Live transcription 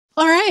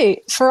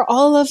right. For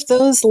all of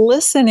those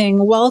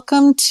listening,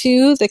 welcome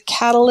to the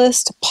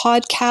Catalyst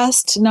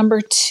podcast number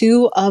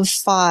 2 of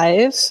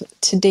 5.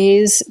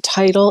 Today's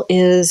title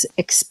is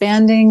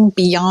Expanding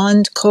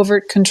Beyond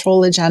Covert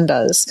Control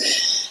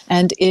Agendas.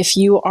 And if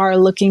you are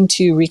looking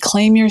to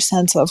reclaim your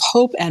sense of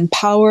hope and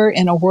power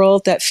in a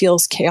world that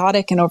feels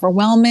chaotic and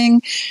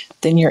overwhelming,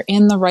 then you're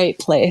in the right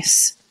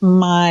place.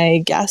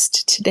 My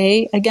guest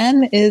today,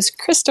 again, is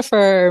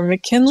Christopher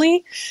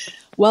McKinley.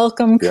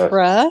 Welcome,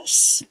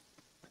 Chris.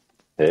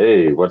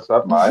 Hey, what's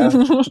up, Maya?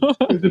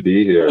 Good to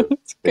be here.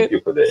 Thank you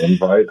for the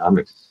invite. I'm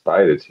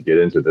excited to get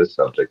into this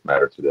subject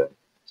matter today.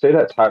 Say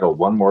that title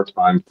one more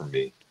time for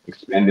me.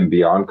 Expanding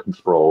Beyond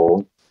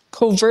Control.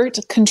 Covert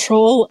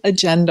Control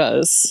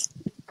Agendas.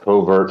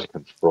 Covert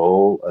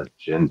Control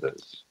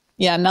Agendas.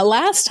 Yeah. Now,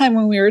 last time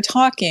when we were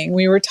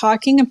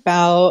talking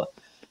about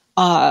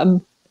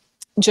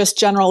just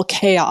general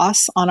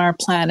chaos on our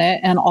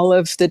planet and all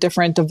of the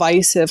different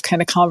divisive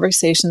kind of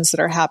conversations that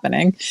are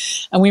happening.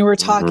 And we were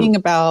talking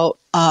about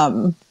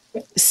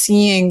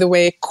seeing the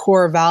way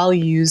core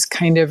values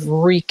kind of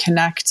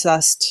reconnects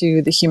us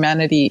to the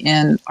humanity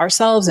in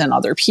ourselves and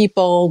other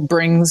people,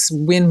 brings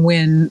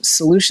win-win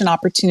solution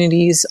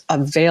opportunities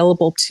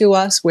available to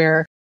us,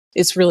 where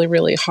it's really,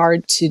 really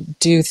hard to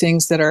do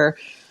things that are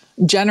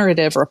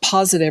generative or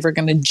positive are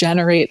going to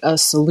generate a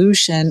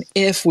solution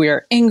if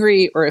we're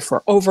angry or if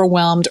we're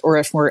overwhelmed or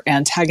if we're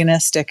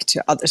antagonistic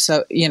to others.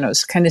 So,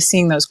 it's kind of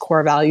seeing those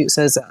core values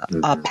as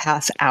a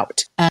path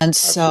out. And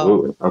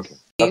Absolutely. Okay.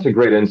 That's a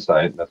great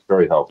insight. That's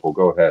very helpful.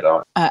 Go ahead.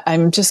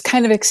 I'm just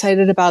kind of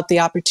excited about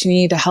the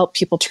opportunity to help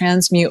people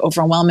transmute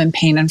overwhelm and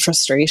pain and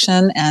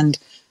frustration and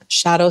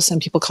shadow. Some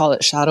people call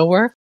it shadow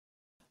work.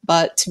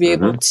 But to be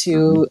able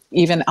to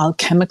even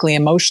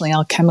emotionally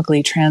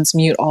alchemically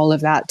transmute all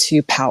of that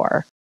to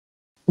power.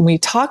 We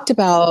talked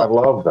about... I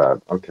love that.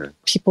 Okay.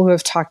 People who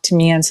have talked to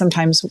me, and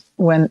sometimes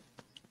when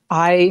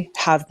I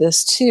have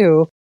this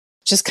too,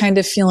 just kind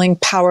of feeling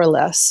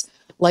powerless.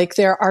 Like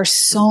there are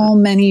so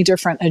many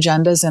different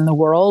agendas in the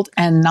world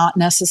and not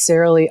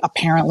necessarily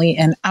apparently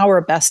in our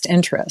best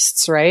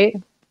interests,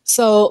 right?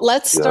 So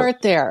let's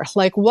start there.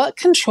 Like, what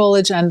control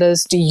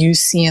agendas do you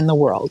see in the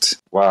world?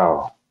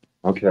 Wow.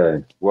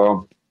 Okay,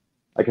 well,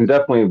 I can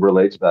definitely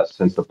relate to that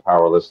sense of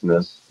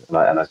powerlessness, and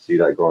I see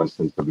that growing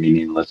sense of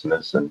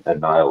meaninglessness and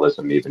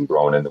nihilism even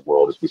growing in the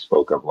world, as we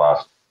spoke of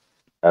last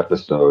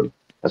episode.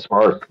 As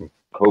far as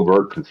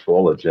covert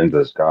control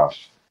agendas,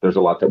 gosh, there's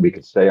a lot that we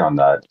could say on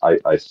that.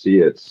 I see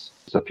it's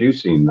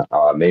suffusing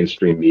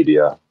mainstream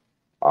media.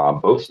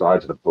 Both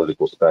sides of the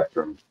political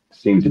spectrum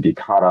seem to be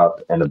caught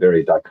up in a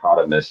very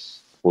dichotomous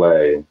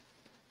play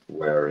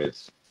where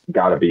it's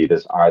got to be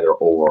this either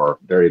or,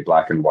 very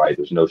black and white.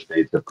 There's no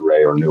shades of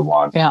gray or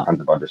nuance kinds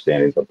of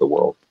understandings of the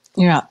world.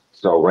 Yeah.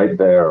 So right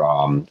there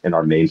in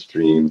our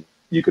mainstream,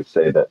 you could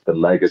say that the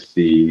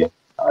legacy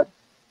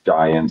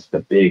giants,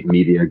 the big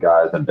media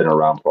guys have been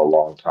around for a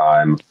long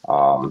time.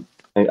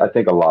 And I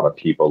think a lot of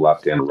people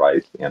left and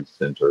right and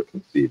center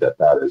can see that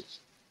is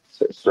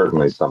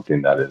certainly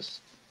something that is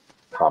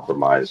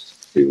compromised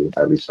to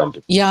at least some.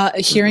 Yeah,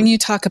 hearing you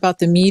talk about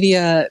the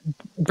media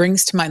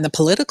brings to mind the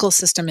political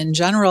system in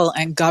general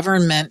and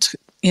government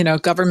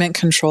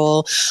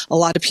control. A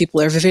lot of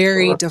people are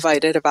very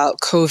divided about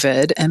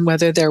COVID and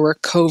whether there were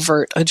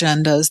covert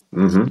agendas.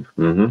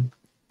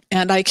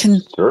 And I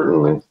can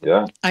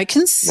I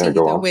can see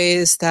the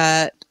ways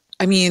that,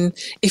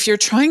 if you're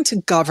trying to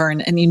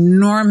govern an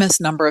enormous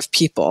number of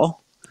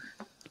people,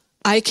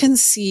 I can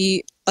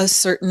see a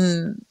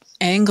certain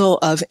angle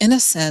of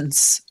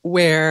innocence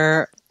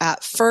where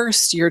at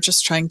first you're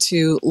just trying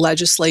to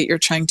legislate, you're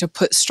trying to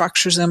put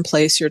structures in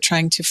place, you're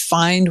trying to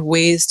find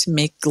ways to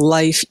make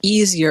life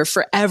easier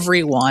for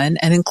everyone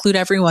and include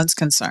everyone's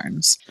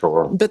concerns.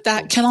 Sure. But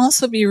that can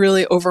also be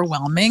really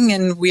overwhelming.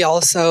 And we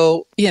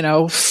also,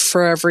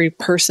 for every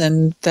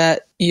person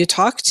that you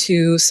talk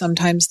to,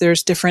 sometimes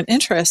there's different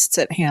interests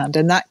at hand,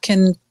 and that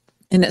can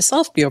in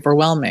itself be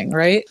overwhelming,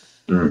 right?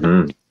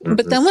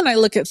 But then when I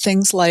look at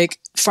things like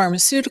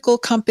pharmaceutical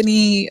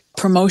company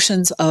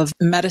promotions of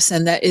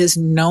medicine that is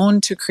known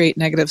to create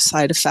negative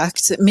side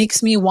effects, it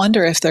makes me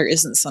wonder if there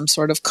isn't some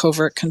sort of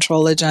covert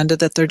control agenda,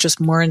 that they're just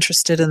more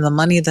interested in the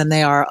money than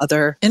they are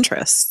other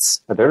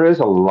interests. There is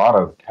a lot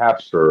of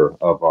capture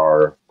of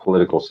our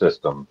political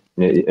system,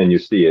 and you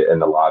see it in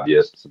the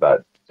lobbyists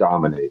that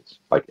dominates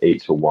like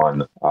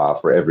 8-1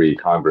 for every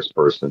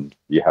congressperson.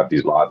 You have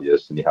these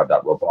lobbyists, and you have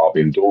that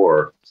revolving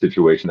door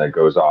situation that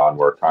goes on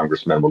where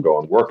congressmen will go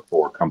and work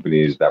for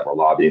companies that were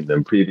lobbying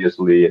them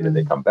previously, and then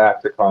they come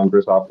back to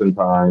Congress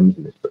oftentimes,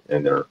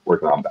 and they're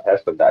working on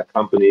behest of that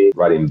company,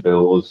 writing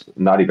bills,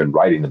 not even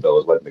writing the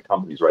bills, letting the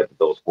companies write the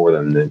bills for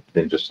them, and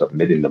then just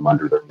submitting them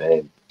under their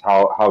name.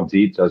 How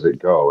deep does it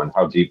go, and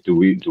how deep do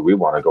we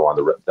want to go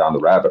down the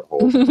rabbit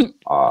hole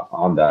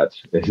on that?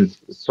 It's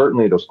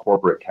certainly those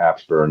corporate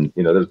capture, and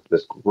there's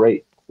this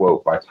great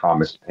quote by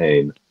Thomas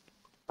Paine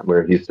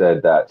where he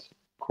said that,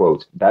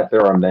 quote, that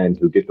there are men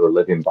who get their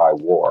living by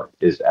war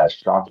is as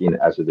shocking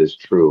as it is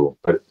true,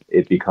 but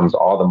it becomes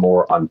all the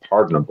more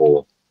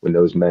unpardonable when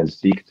those men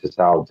seek to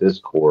sow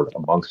discord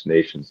amongst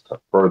nations to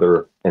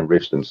further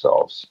enrich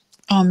themselves.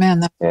 Oh man,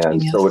 that's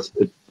And so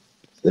genius.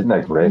 isn't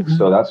that great? Mm-hmm.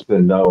 So that's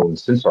been known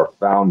since our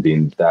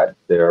founding that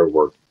there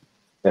were,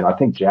 and I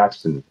think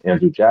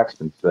Andrew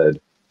Jackson said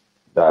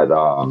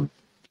that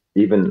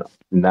even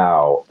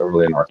now,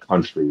 early in our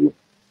country,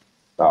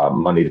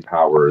 moneyed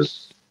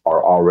powers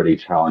are already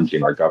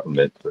challenging our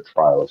government to a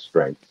trial of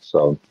strength.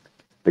 So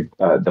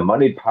the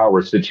moneyed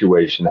power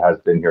situation has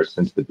been here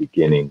since the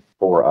beginning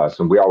for us,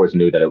 and we always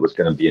knew that it was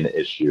going to be an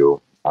issue.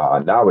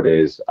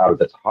 Nowadays, out of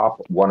the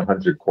top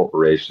 100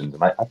 corporations,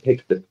 and I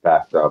picked this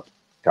fact up,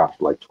 gosh,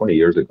 like 20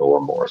 years ago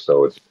or more,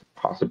 so it's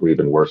possibly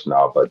even worse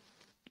now, but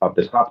of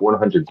the top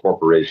 100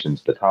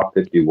 corporations, the top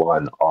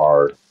 51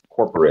 are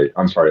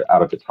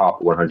out of the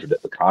top 100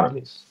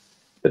 economies,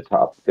 the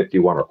top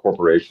 51 are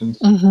corporations,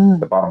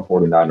 Mm-hmm. the bottom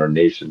 49 are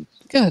nations.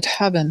 Good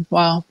heaven.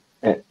 Wow.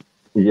 And,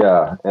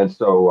 yeah, and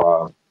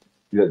so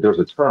there's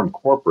a term,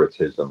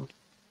 corporatism,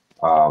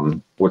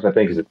 which I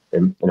think is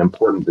an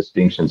important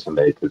distinction to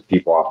make because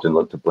people often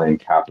look to blame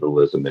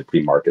capitalism and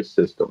free market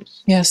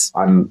systems. Yes.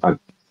 I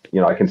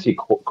can see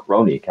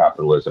crony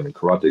capitalism and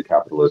corrupted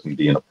capitalism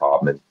being a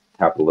problem, and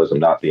capitalism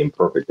not being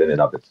perfect in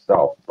and of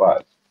itself.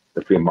 But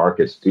the free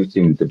markets do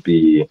seem to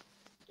be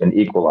an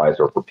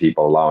equalizer for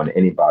people, allowing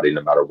anybody,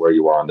 no matter where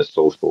you are on the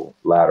social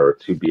ladder,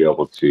 to be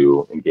able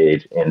to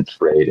engage in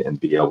trade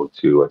and be able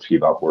to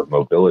achieve upward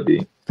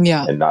mobility.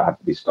 Yeah. And not have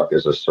to be stuck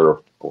as a serf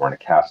or in a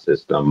caste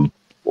system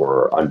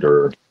or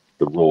under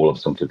the rule of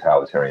some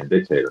totalitarian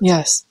dictator.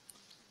 Yes.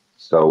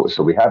 So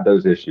we have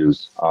those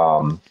issues.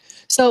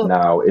 So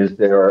now, is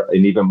there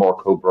an even more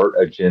covert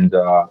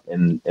agenda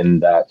in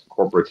that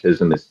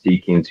corporatism is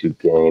seeking to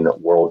gain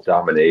world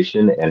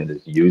domination and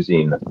is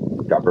using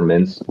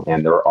governments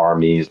and their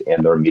armies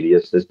and their media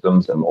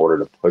systems in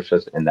order to push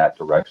us in that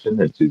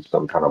direction into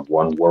some kind of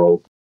one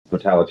world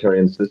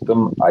totalitarian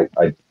system?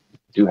 I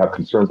do have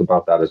concerns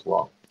about that as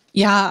well.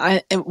 yeah,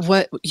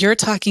 what you're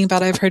talking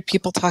about, I've heard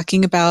people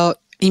talking about,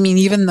 I mean,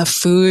 even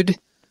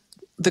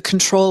the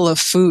control of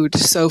food.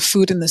 So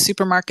food in the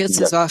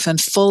supermarkets is often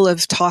full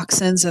of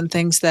toxins and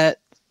things that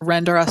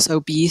render us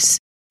obese.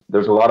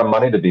 There's a lot of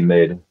money to be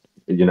made,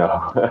 in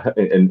cancer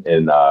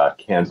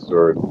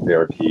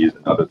therapies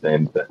and other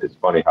things. It's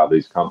funny how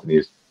these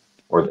companies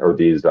or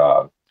these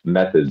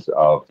methods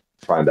of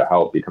trying to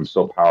help become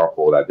so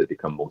powerful that they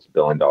become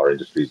multi-billion-dollar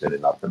industries in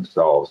and of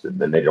themselves, and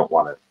then they don't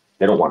want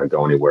to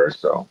go anywhere.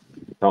 So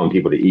telling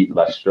people to eat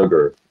less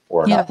sugar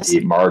or not to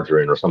eat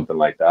margarine or something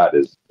like that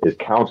is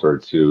counter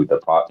to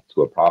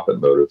a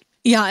profit motive.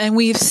 Yeah, and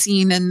we've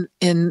seen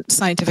in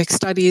scientific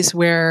studies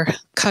where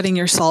cutting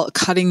your salt,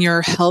 cutting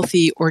your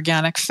healthy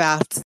organic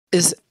fats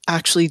is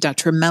actually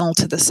detrimental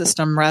to the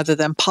system rather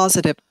than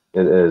positive.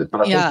 It is.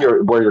 But I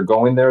think where you're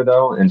going there,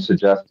 though, in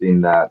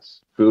suggesting that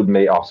food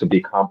may also be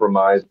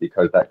compromised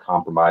because that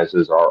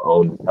compromises our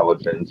own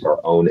intelligence, our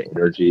own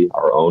energy,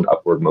 our own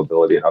upward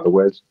mobility in other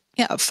ways.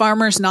 Yeah,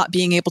 farmers not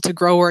being able to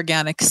grow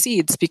organic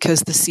seeds because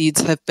the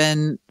seeds have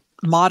been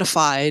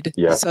modified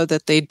so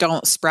that they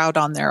don't sprout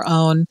on their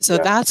own. So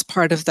that's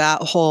part of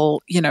that whole,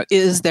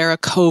 is there a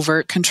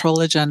covert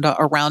control agenda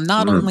around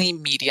not only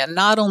media,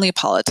 not only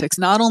politics,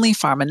 not only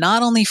pharma,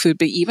 not only food,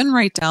 but even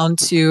right down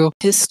to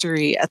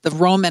history at the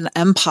Roman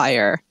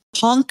Empire,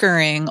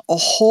 conquering a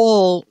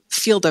whole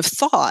field of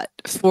thought.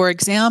 For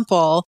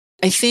example,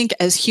 I think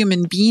as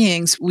human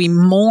beings, we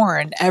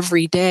mourn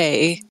every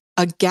day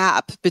a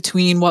gap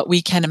between what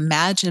we can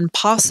imagine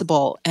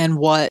possible and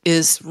what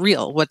is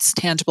real, what's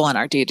tangible in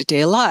our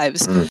day-to-day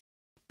lives.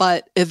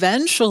 But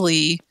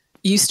eventually,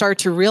 you start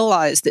to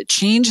realize that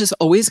change is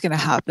always going to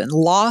happen.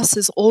 Loss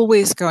is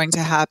always going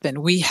to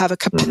happen. We have a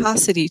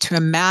capacity to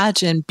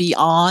imagine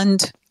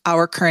beyond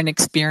our current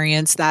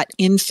experience, that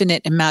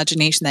infinite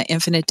imagination, that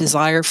infinite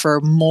desire for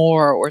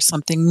more or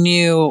something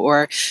new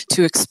or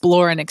to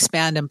explore and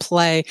expand and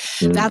play,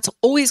 that's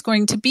always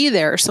going to be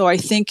there. So I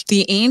think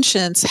the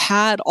ancients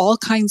had all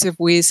kinds of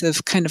ways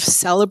of kind of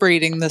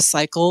celebrating the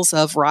cycles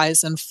of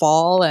rise and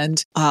fall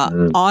and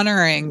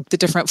honoring the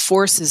different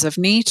forces of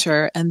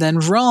nature. And then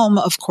Rome,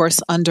 of course,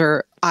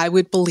 under I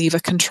would believe a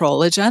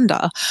control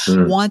agenda,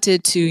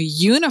 wanted to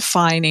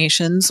unify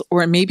nations,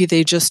 or maybe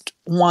they just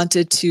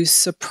wanted to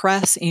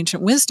suppress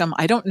ancient wisdom.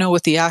 I don't know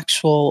what the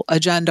actual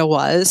agenda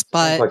was,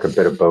 but like a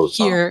bit of both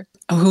here,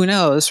 who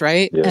knows,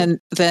 right? Yeah. And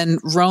then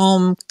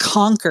Rome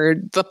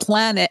conquered the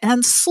planet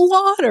and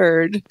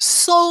slaughtered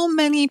so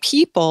many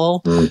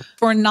people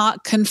for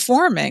not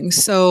conforming.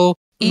 So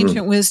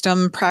ancient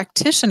wisdom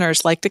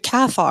practitioners like the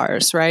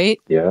Cathars, right?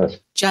 Yes.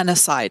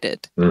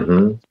 Genocided.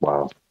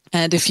 Wow.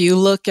 And if you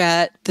look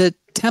at the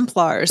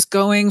Templars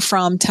going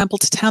from temple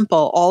to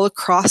temple all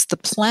across the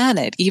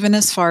planet, even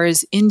as far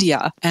as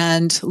India,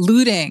 and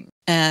looting.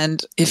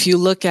 And if you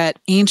look at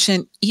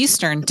ancient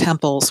Eastern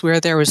temples where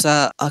there was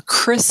a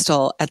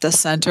crystal at the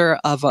center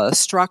of a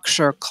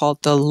structure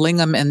called the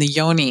lingam and the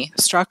yoni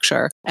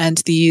structure, and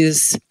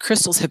these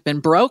crystals have been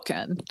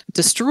broken,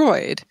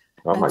 destroyed,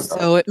 Oh my And God.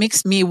 so it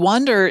makes me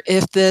wonder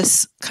if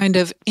this kind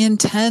of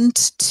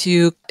intent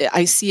to,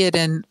 I see it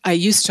in, I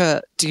used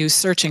to do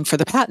searching for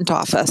the patent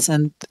office,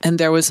 and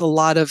there was a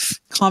lot of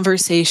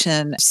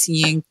conversation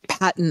seeing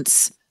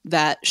patents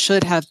that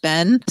should have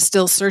been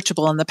still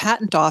searchable in the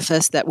patent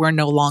office that were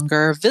no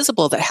longer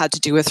visible, that had to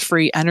do with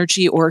free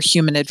energy or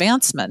human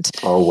advancement.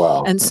 Oh,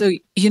 wow. And so,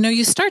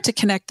 you start to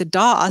connect the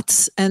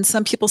dots, and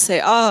some people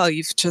say, oh,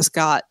 you've just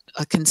got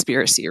a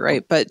conspiracy,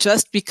 right? But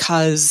just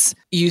because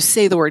you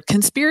say the word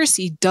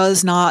conspiracy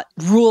does not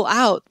rule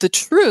out the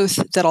truth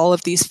that all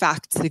of these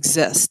facts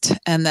exist,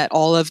 and that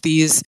all of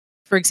these,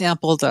 for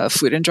example, the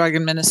Food and Drug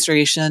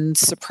Administration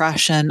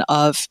suppression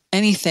of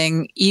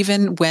anything,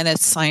 even when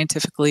it's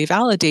scientifically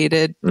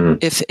validated,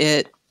 if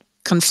it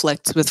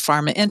conflicts with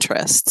pharma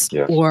interests.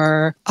 Yes.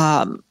 Or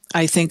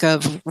I think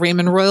of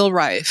Raymond Royal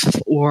Rife,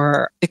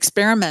 or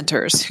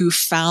experimenters who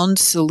found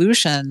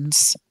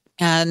solutions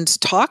and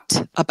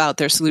talked about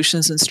their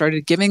solutions and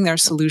started giving their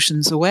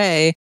solutions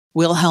away.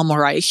 Wilhelm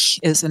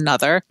Reich is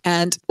another.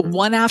 And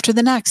one after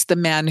the next, the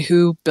man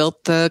who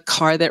built the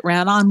car that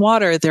ran on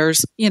water, they're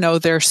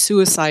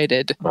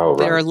suicided. Oh, right.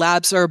 Their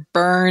labs are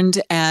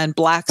burned, and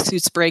black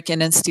suits break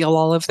in and steal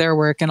all of their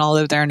work and all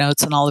of their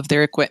notes and all of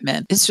their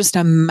equipment. It's just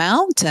a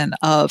mountain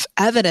of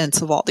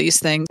evidence of all these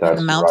things. That's and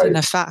a mountain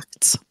right. of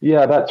facts.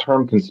 Yeah, that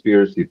term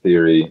conspiracy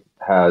theory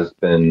has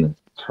been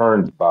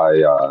turned by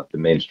the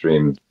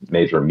mainstream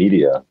major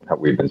media that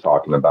we've been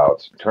talking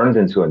about, turned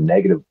into a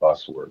negative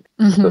buzzword,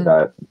 so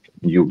that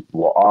you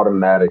will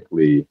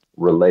automatically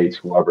relate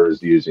whoever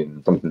is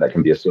using something that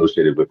can be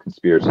associated with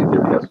conspiracy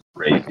theory as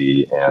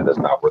crazy and as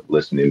not worth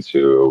listening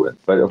to.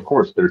 But of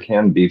course, there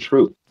can be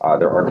truth.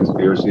 There are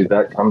conspiracies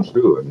that come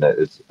true, and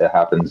it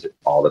happens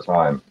all the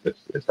time.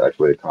 It's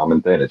actually a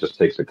common thing. It just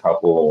takes a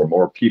couple or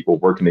more people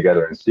working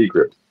together in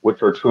secret.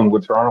 Which are true and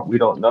which aren't, we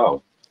don't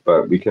know,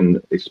 but we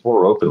can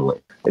explore openly.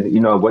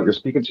 And, what you're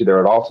speaking to there,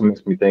 it also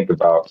makes me think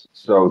about,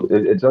 so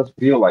it does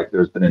feel like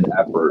there's been an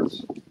effort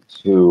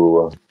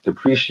to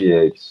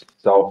depreciate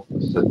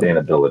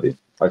self-sustainability.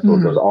 I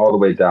suppose it goes all the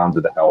way down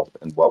to the health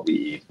and what we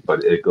eat,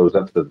 but it goes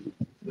up to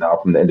now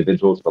from the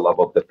individual to the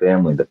level of the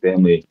family. The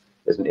family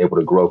isn't able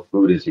to grow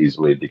food as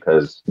easily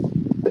because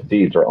the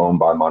seeds are owned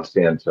by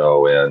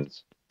Monsanto, and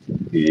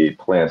the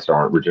plants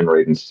aren't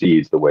regenerating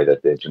seeds the way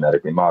that they've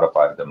genetically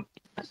modified them.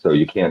 So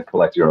you can't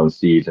collect your own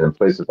seeds. And in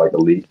places like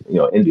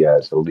India,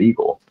 it's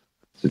illegal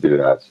to do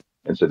that.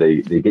 And so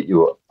they get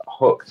you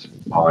hooked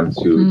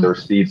onto their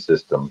seed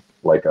system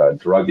like a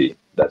druggie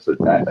that's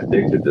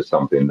addicted to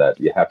something that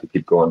you have to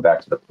keep going back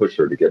to the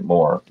pusher to get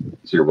more.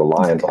 So you're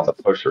reliant on the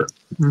pusher.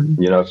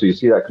 So you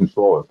see that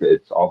control.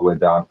 It's all the way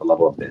down to the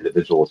level of the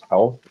individual's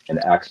health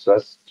and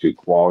access to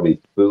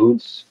quality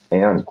foods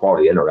and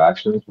quality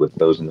interactions with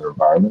those in their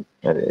environment.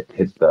 And it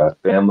hits the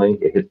family,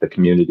 it hits the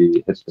community,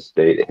 it hits the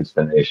state, it hits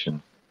the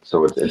nation.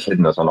 So it's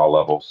hitting us on all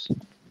levels.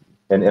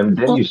 And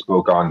then you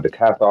spoke on the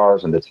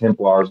Cathars and the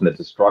Templars and the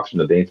destruction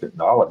of ancient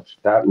knowledge.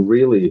 That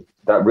really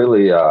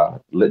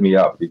lit me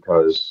up,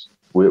 because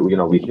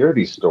we hear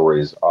these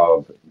stories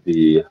of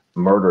the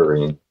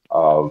murdering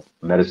of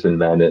medicine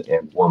men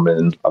and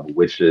women, of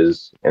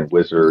witches and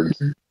wizards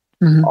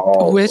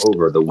all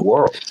over the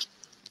world.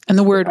 And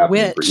the word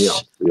witch,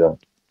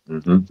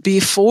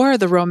 before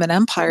the Roman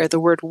Empire, the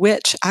word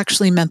witch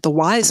actually meant the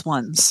wise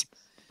ones.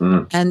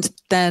 And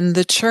then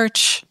the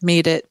church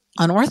made it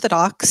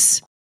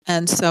unorthodox.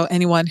 And so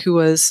anyone who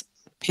was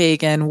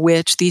pagan,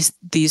 witch,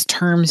 these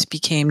terms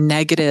became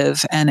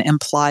negative and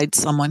implied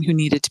someone who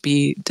needed to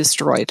be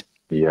destroyed.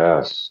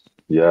 Yes.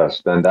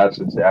 Then that's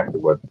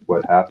exactly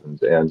what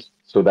happens. And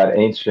so that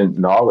ancient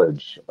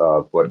knowledge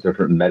of what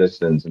different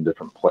medicines and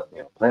different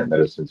plant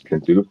medicines can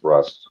do for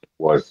us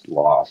was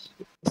lost.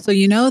 So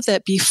you know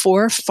that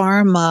before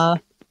pharma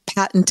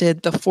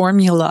patented the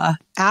formula,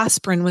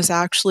 aspirin was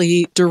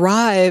actually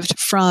derived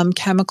from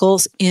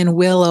chemicals in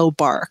willow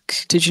bark.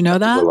 Did you know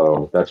that?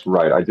 Willow, that's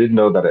right. I did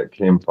know that it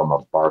came from a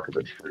bark of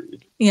a tree.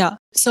 Yeah.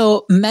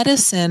 So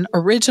medicine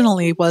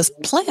originally was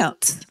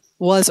plants,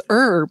 was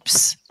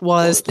herbs,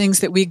 was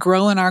things that we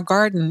grow in our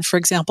garden. For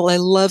example, I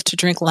love to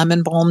drink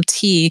lemon balm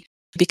tea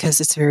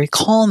because it's very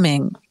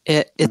calming.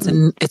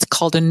 It's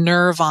called a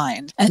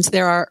nervine. And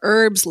there are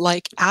herbs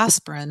like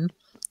aspirin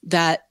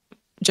that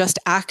just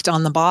act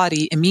on the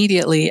body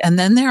immediately. And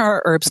then there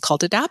are herbs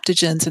called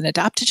adaptogens, and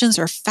adaptogens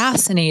are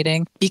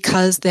fascinating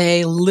because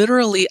they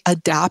literally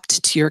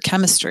adapt to your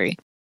chemistry.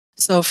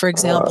 So, for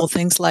example,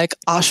 things like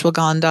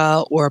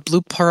ashwagandha or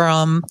blue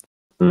purum,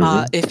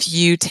 if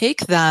you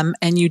take them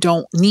and you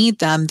don't need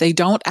them, they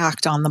don't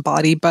act on the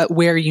body, but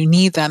where you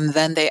need them,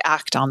 then they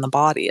act on the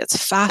body.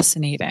 It's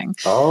fascinating.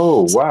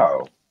 Oh,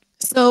 wow.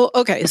 So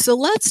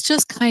let's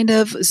just kind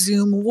of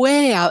zoom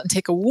way out and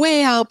take a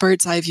way out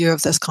bird's eye view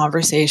of this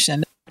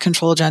conversation.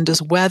 Control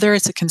agendas, whether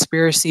it's a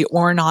conspiracy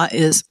or not,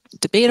 is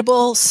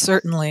debatable,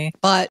 certainly,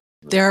 but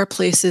there are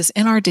places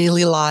in our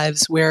daily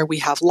lives where we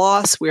have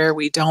loss, where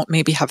we don't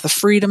maybe have the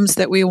freedoms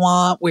that we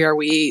want, where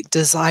we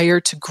desire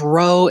to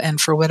grow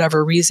and for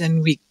whatever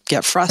reason we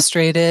get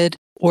frustrated,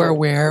 or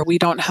where we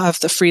don't have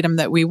the freedom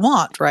that we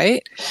want,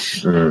 right?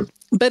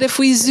 But if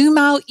we zoom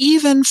out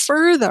even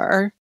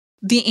further,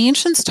 the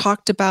ancients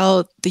talked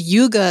about the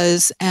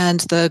yugas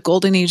and the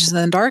golden ages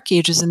and the dark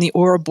ages and the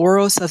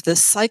Ouroboros of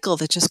this cycle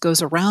that just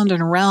goes around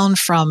and around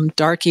from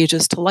dark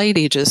ages to light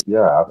ages.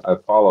 Yeah, I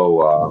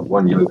follow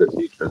one yoga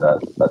teacher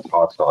that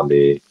talks on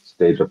the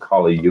stage of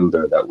Kali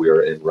Yuga that we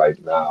are in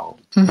right now,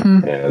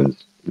 and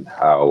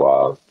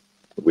how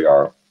we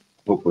are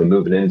hopefully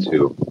moving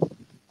into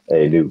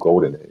a new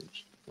golden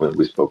age.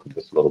 We spoke of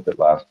this a little bit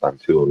last time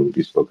too, and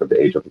we spoke of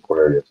the age of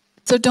Aquarius.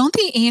 So don't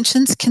the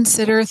ancients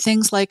consider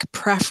things like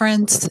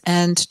preference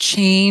and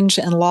change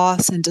and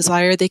loss and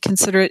desire, they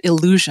consider it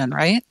illusion,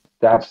 right?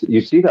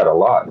 You see that a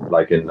lot,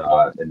 like in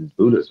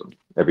Buddhism.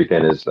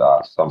 Everything is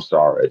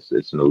samsara.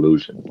 It's an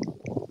illusion.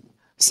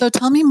 So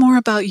tell me more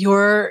about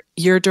your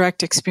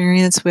direct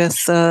experience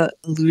with the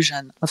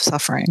illusion of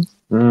suffering.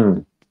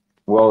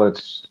 Well,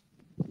 it's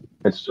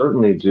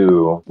certainly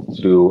due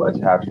to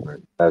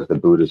attachment, as the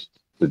Buddhists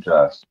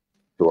suggest,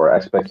 to our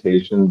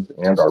expectations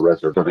and our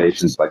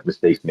reservations, like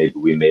mistakes maybe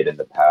we made in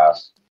the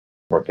past,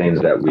 or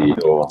things that we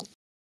feel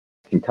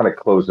can kind of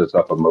close us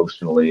up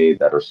emotionally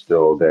that are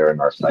still there in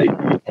our psyche,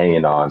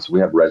 hanging on. So we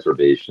have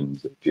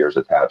reservations and fears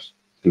attached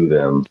to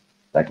them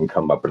that can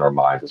come up in our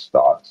minds as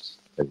thoughts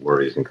and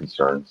worries and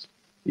concerns.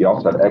 You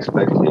also have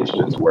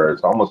expectations where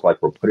it's almost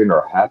like we're putting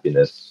our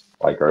happiness,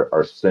 like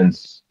our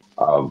sense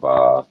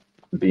of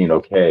being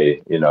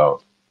okay,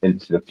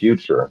 into the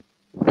future.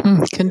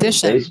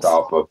 Conditions. Based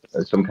off of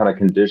some kind of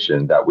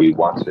condition that we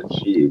want to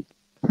achieve.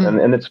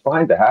 And it's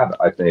fine to have,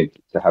 I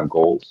think, to have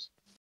goals.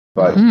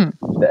 But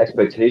the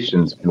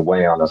expectations can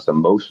weigh on us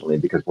emotionally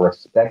because we're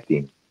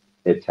expecting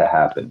it to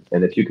happen.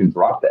 And if you can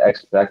drop the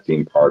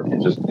expecting part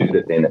and just do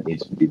the thing that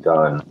needs to be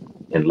done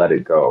and let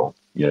it go,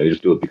 you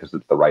just do it because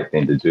it's the right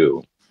thing to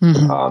do.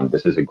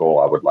 This is a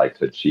goal I would like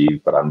to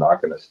achieve, but I'm not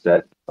going to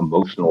set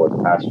emotional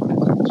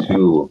attachment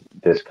to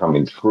this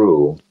coming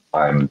true.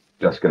 I'm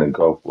just going to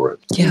go for it.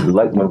 Yeah.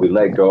 When we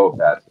let go of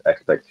that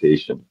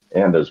expectation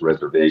and those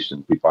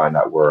reservations, we find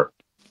that we're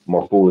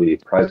more fully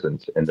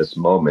present in this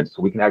moment,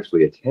 so we can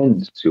actually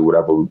attend to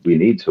whatever we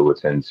need to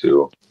attend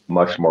to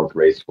much more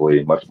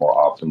gracefully, much more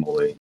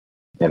optimally,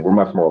 and we're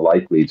much more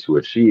likely to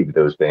achieve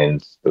those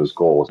things, those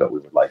goals that we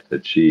would like to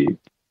achieve.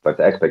 But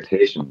the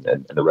expectation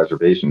and the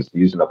reservations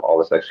using up all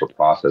this extra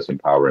processing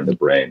power in the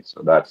brain,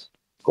 so that's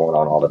going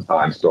on all the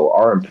time. So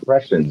our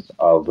impressions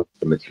of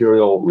the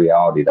material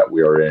reality that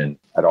we are in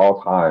at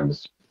all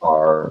times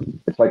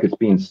it's like it's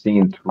being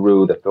seen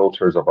through the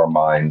filters of our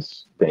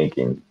mind's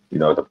thinking.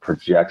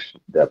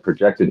 The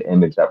projected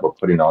image that we're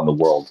putting on the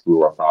world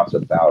through our thoughts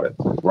about it.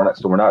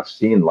 We're not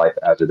seeing life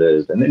as it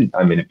is. And then,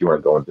 if you want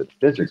to go into the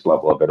physics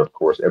level of it, of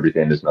course,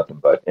 everything is nothing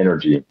but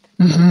energy,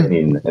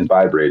 spinning and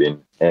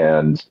vibrating.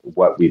 And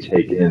what we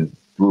take in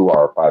through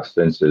our five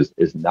senses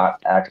is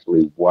not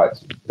actually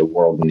what the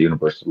world and the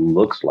universe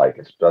looks like.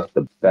 It's just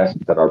the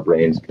best that our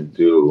brains can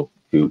do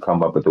to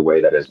come up with a way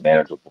that is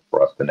manageable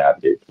for us to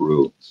navigate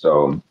through.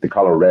 So the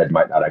color red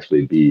might not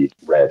actually be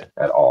red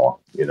at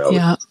all.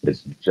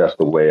 It's just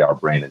the way our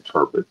brain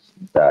interprets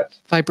that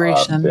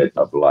vibration bit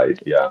of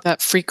light. Yeah.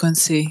 That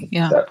frequency.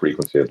 Yeah. That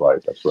frequency of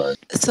light. That's right.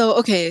 So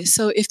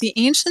if the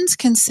ancients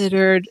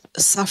considered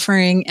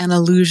suffering an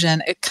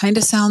illusion, it kind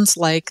of sounds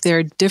like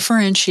they're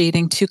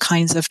differentiating two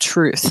kinds of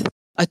truth.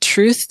 A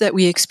truth that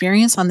we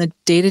experience on the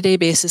day-to-day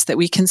basis that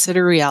we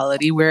consider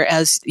reality,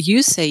 whereas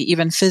you say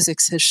even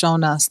physics has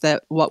shown us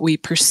that what we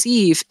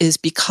perceive is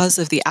because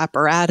of the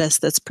apparatus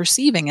that's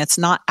perceiving. It's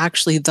not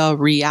actually the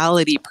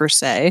reality per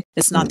se.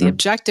 It's not the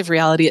objective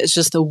reality. It's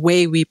just the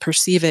way we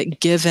perceive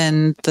it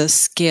given the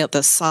scale,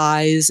 the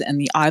size, and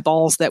the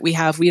eyeballs that we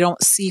have. We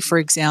don't see, for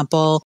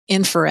example,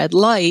 infrared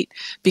light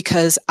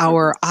because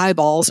our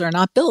eyeballs are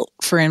not built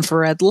for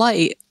infrared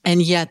light.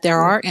 And yet there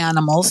are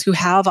animals who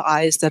have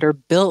eyes that are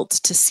built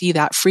to see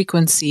that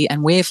frequency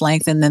and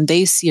wavelength, and then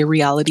they see a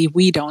reality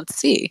we don't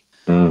see.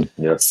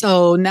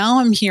 So now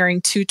I'm hearing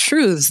two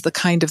truths, the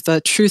kind of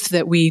the truth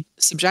that we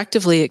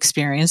subjectively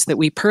experience, that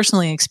we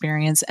personally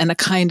experience, and a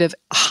kind of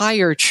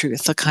higher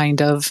truth, a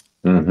kind of...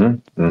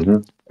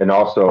 And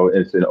also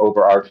it's an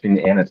overarching,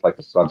 and it's like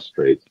a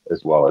substrate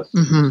as well. It's,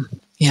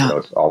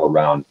 it's all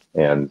around,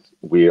 and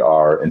we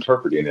are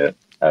interpreting it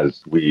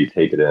as we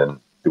take it in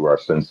through our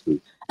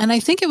senses. And I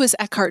think it was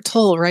Eckhart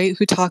Tolle, right,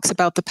 who talks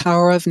about the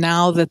power of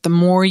now, that the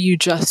more you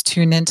just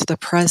tune into the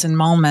present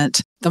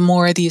moment, the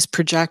more these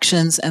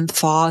projections and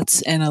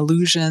thoughts and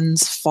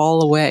illusions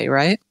fall away,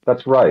 right?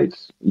 That's right.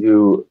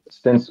 You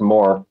sense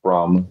more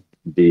from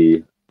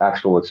the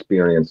actual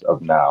experience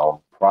of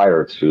now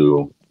prior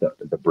to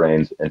the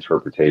brain's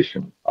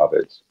interpretation of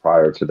it,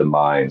 prior to the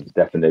mind's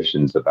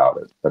definitions about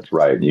it. That's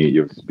right.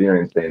 You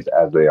experience things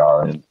as they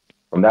are. And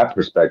from that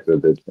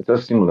perspective, it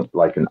does seem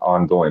like an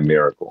ongoing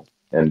miracle.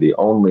 And the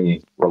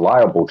only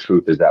reliable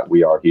truth is that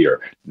we are here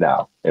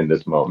now in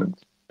this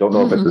moment. Don't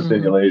know if it's a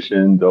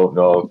simulation. Don't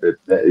know if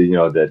it's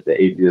the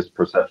atheist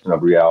perception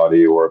of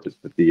reality or if it's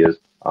the theist.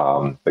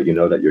 But you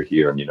know that you're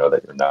here and you know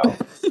that you're now.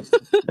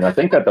 And I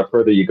think that the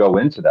further you go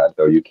into that,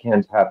 though, you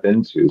can tap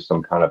into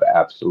some kind of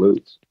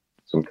absolute.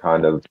 some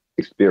kind of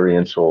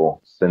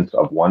experiential sense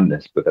of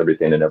oneness with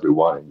everything and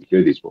everyone. And you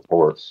hear these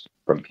reports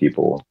from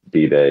people,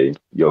 be they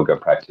yoga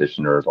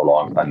practitioners or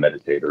long-time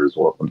meditators,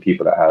 or from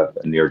people that have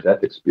a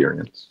near-death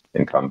experience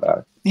and come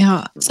back.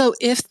 Yeah. So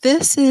if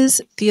this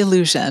is the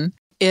illusion,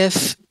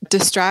 if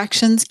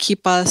distractions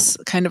keep us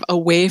kind of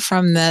away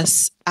from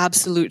this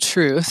absolute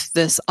truth,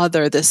 this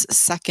other, this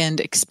second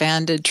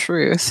expanded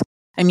truth,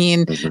 I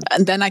mean,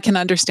 and then I can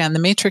understand the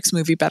Matrix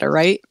movie better,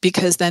 right?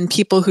 Because then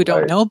people who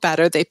don't know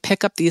better, they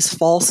pick up these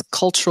false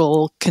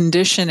cultural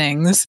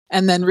conditionings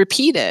and then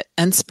repeat it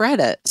and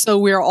spread it. So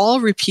we're all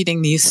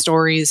repeating these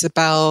stories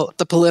about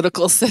the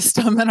political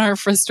system and our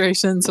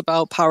frustrations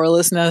about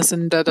powerlessness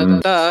and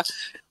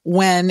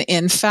when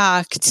in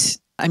fact,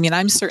 I mean,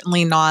 I'm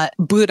certainly not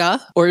Buddha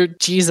or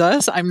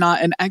Jesus. I'm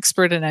not an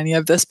expert in any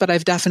of this, but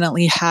I've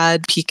definitely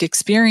had peak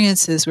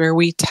experiences where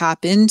we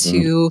tap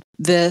into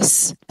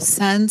this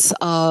sense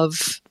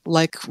of,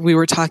 like we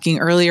were talking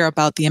earlier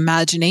about the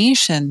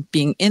imagination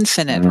being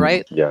infinite,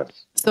 right? Yes.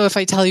 So if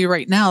I tell you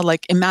right now,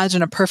 like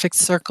imagine a perfect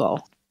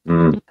circle,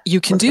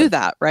 you can do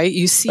that, right?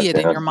 You see it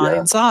in your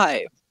mind's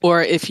eye. Or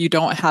if you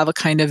don't have a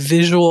kind of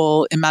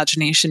visual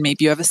imagination,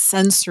 maybe you have a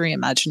sensory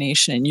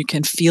imagination and you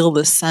can feel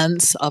the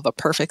sense of a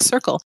perfect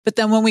circle. But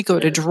then when we go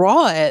to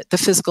draw it, the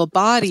physical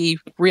body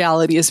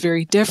reality is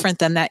very different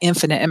than that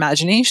infinite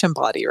imagination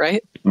body,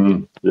 right?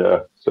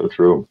 Yeah, so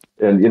true.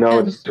 And,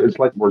 it's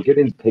like we're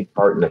getting to take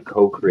part in a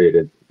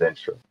co-created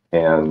adventure.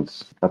 And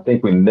I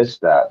think we miss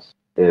that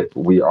if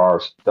we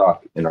are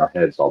stuck in our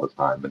heads all the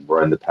time and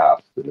we're in the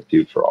past and the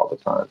future all the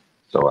time.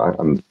 So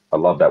I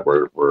love that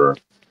we're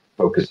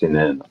focusing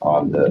in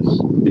on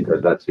this,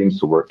 because that seems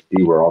to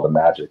be where all the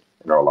magic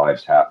in our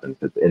lives happens.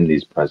 It's in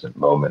these present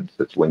moments.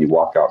 It's when you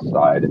walk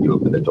outside and you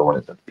open the door and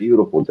it's a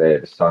beautiful day,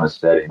 the sun is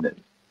setting and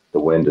the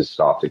wind is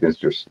soft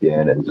against your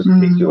skin and just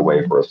takes you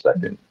away for a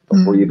second.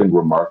 Before you even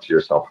remark to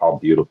yourself how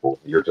beautiful,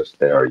 you're just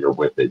there, you're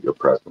with it, you're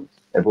present.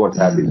 Everyone's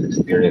had these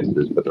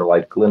experiences, but they're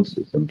like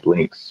glimpses and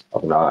blinks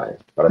of an eye.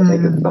 But I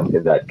think it's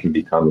something that can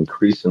become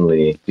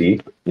increasingly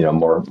deep,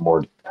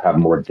 have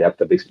more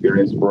depth of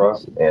experience for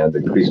us, and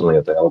increasingly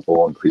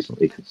available,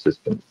 increasingly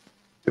consistent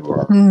to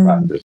our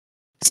practice.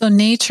 So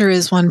nature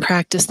is one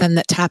practice then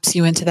that taps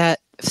you into that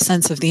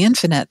sense of the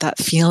infinite, that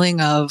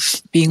feeling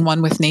of being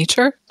one with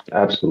nature.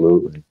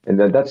 Absolutely. And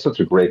that's such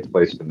a great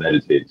place to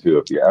meditate too.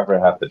 If you ever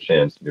have the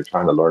chance and you're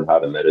trying to learn how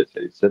to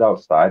meditate, sit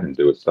outside and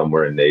do it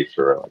somewhere in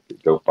nature. Like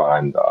go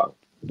find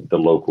the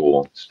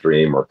local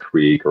stream or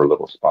creek or a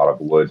little spot of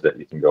woods that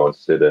you can go and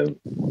sit in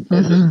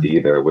and just be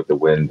there with the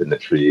wind and the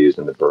trees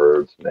and the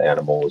birds and the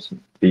animals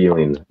and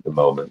feeling the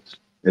moment.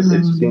 It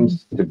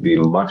seems to be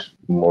much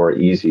more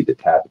easy to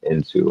tap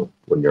into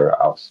when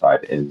you're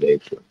outside in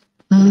nature.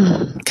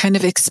 Kind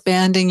of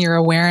expanding your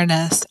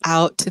awareness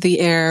out to the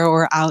air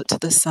or out to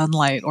the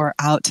sunlight or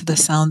out to the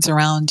sounds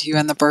around you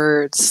and the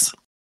birds.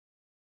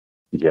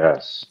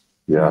 Yes.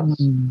 Yeah,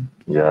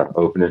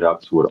 open it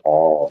up to it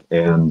all.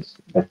 And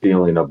the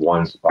feeling of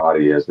one's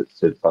body as it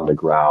sits on the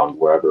ground,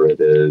 wherever it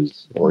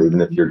is, or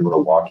even if you're doing a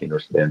walking or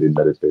standing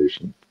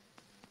meditation,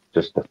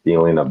 just the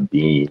feeling of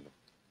being.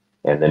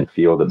 And then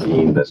feel the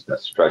beingness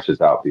that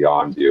stretches out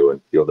beyond you, and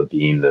feel the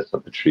beingness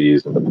of the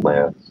trees and the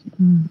plants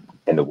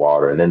and the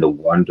water, and then the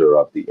wonder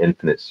of the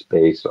infinite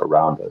space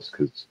around us.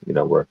 Because,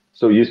 we're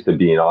so used to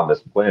being on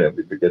this planet,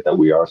 we forget that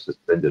we are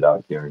suspended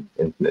out here in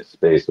infinite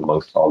space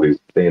amongst all these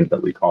things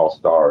that we call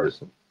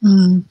stars.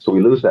 So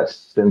we lose that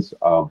sense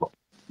of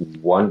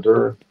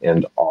wonder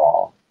and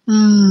awe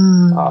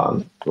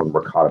when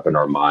we're caught up in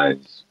our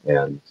minds.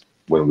 And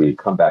when we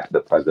come back to the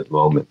present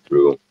moment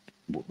through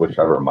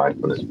whichever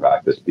mindfulness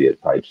practice, be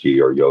it Tai Chi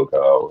or yoga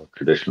or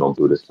traditional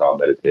Buddhist style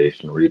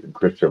meditation or even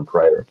Christian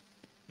prayer,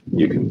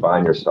 you can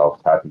find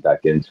yourself tapping back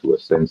into a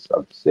sense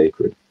of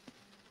sacred.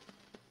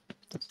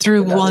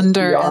 Through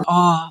wonder and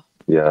awe.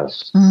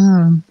 Yes.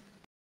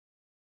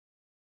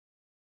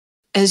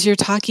 As you're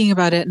talking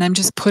about it, and I'm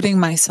just putting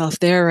myself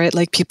there, right?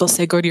 Like people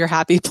say, go to your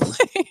happy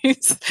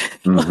place.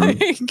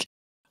 Like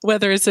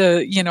whether it's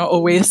a,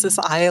 oasis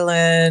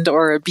island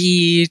or a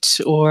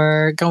beach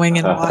or going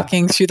and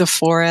walking through the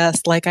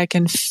forest, like I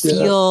can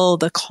feel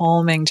the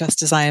calming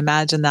just as I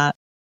imagine that.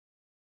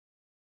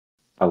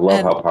 I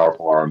love how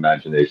powerful our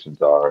imaginations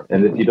are.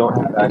 And if you don't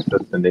have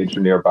access to nature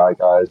nearby,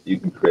 guys, you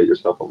can create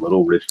yourself a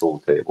little ritual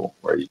table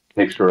where you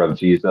picture of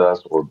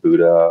Jesus or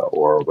Buddha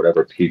or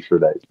whatever teacher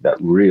that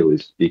really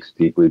speaks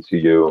deeply to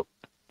you.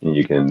 And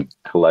you can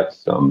collect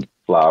some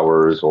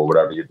flowers or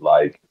whatever you'd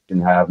like,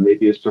 and have,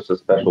 maybe it's just a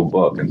special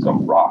book and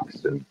some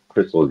rocks and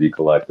crystals you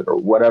collected or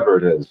whatever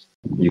it is.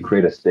 You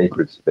create a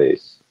sacred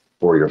space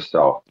for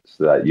yourself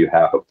so that you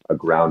have a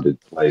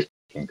grounded place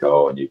you can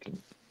go and you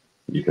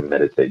can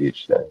meditate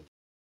each day.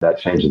 That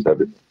changes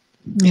everything.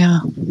 Yeah.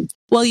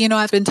 Well,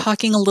 I've been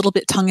talking a little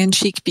bit tongue in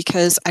cheek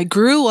because I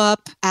grew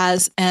up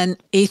as an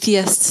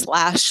atheist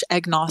 /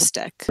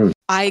 agnostic.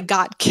 I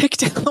got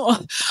kicked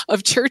out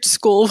of church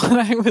school when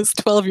I was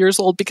 12 years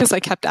old because I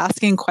kept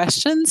asking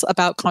questions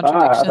about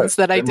contradictions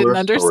that I didn't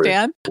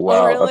understand.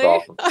 Wow, oh,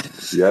 really? That's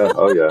awesome. Yeah.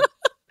 Oh, yeah.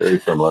 Very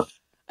similar.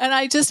 And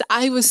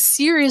I was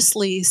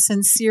seriously,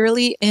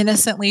 sincerely,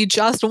 innocently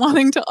just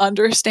wanting to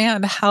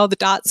understand how the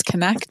dots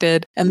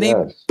connected. And they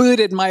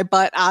booted my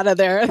butt out of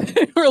there.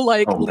 They were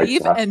like,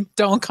 leave and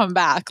don't come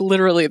back.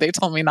 Literally, they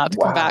told me not to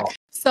come back.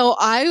 So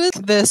I was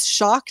this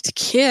shocked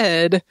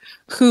kid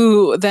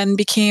who then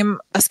became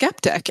a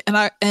skeptic.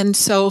 And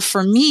so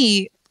for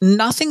me,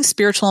 nothing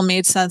spiritual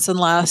made sense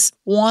unless,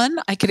 one,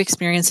 I could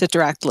experience it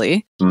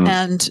directly.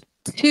 And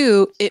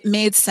two, it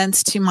made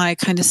sense to my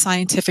kind of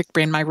scientific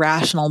brain, my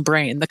rational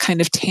brain, the kind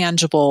of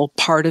tangible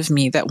part of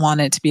me that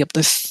wanted to be able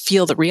to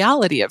feel the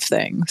reality of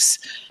things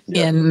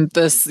in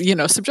this,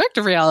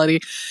 subjective reality.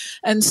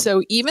 And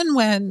so even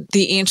when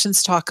the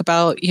ancients talk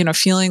about,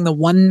 feeling the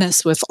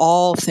oneness with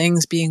all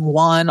things being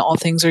one, all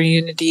things are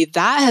unity,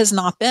 that has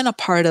not been a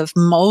part of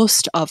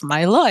most of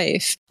my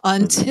life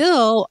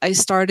until I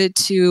started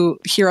to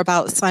hear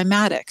about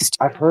cymatics.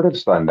 I've heard of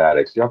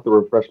cymatics. You have to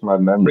refresh my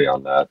memory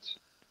on that.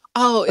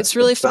 Oh, it's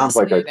really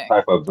fascinating. Sounds like a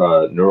type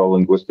of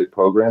neuro-linguistic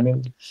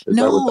programming. Is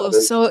that what that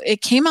is? So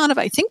it came out of,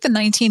 I think, the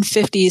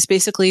 1950s.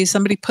 Basically,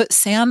 somebody put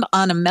sand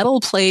on a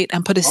metal plate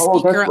and put a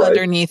speaker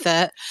underneath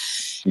it.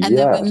 And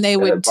then when they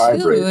would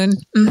tune,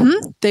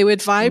 they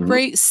would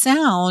vibrate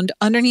sound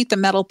underneath the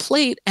metal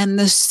plate, and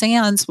the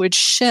sands would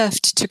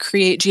shift to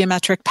create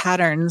geometric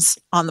patterns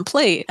on the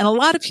plate. And a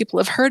lot of people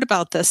have heard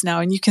about this now,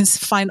 and you can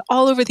find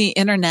all over the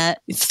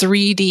internet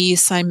 3D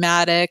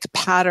cymatic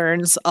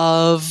patterns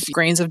of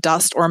grains of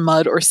dust or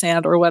mud or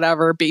sand or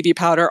whatever, baby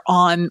powder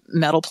on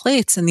metal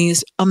plates, and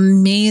these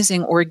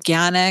amazing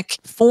organic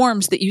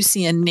forms that you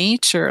see in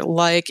nature,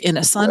 like in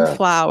a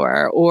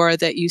sunflower, or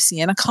that you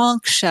see in a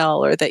conch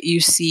shell, or that you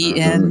see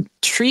in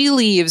tree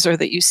leaves, or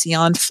that you see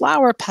on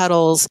flower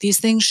petals. These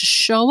things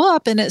show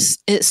up, and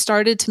it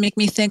started to make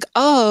me think,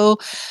 oh,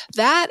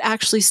 that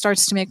actually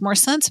starts to make more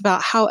sense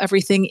about how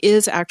everything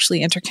is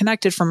actually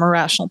interconnected from a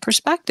rational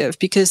perspective.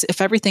 Because if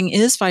everything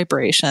is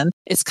vibration,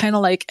 it's kind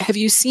of like, have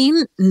you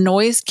seen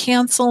noise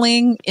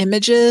canceling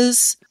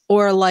images?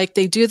 Or like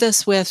they do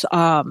this with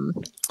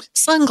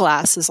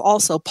sunglasses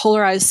also.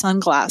 Polarized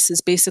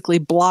sunglasses basically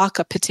block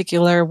a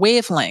particular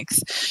wavelength.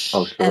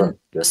 Oh, sure.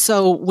 And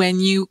so when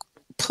you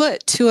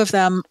put two of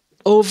them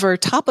over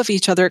top of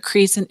each other, it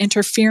creates an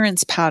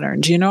interference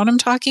pattern. Do you know what I'm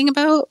talking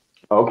about?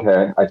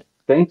 Okay. I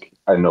think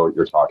I know what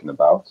you're talking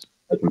about.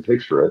 I can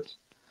picture it.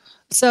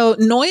 So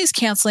noise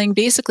canceling,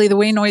 basically the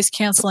way noise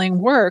canceling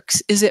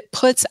works is it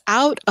puts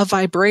out a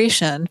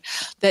vibration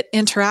that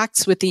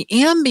interacts with the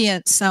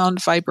ambient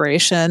sound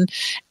vibration,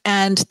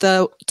 and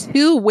the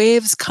two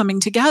waves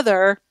coming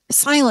together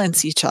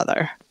silence each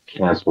other.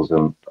 Cancels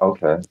them.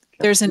 Okay.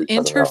 There's an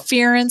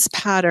interference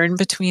pattern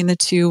between the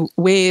two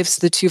waves,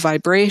 the two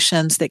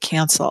vibrations that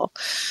cancel.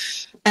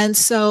 And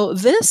so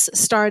this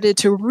started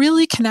to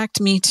really connect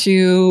me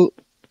to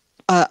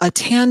a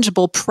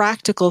tangible,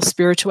 practical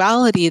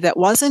spirituality that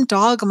wasn't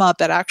dogma,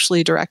 but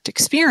actually direct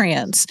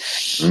experience.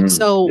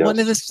 One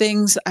of the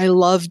things I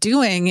love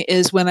doing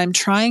is when I'm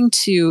trying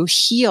to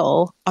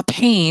heal a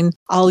pain,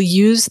 I'll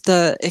use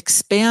the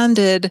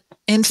expanded,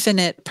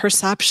 infinite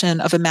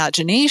perception of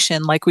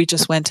imagination, like we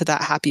just went to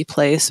that happy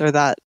place or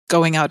that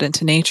going out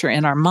into nature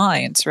in our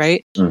minds,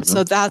 right?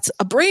 So that's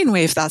a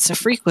brainwave, that's a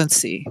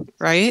frequency,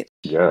 right?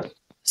 Yes.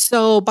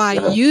 So by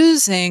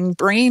using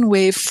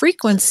brainwave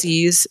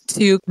frequencies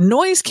to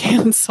noise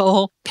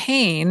cancel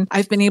pain,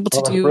 I've been able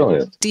to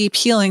do deep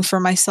healing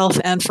for myself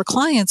and for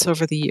clients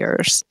over the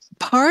years.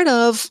 Part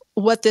of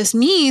what this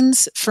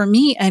means for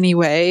me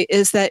anyway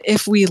is that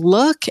if we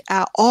look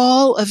at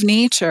all of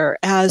nature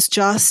as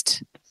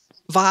just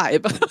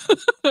vibe,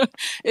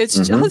 it's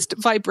just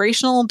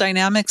vibrational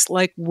dynamics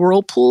like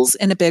whirlpools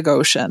in a big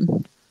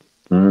ocean.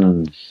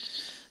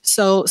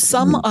 So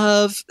some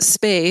of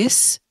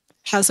space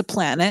has a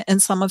planet and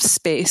some of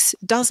space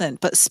doesn't,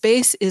 but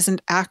space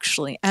isn't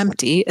actually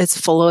empty. It's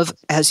full of,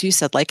 as you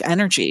said, like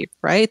energy,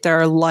 right? There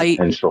are light.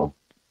 Potential.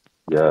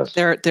 Yes.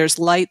 There's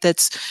light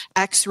that's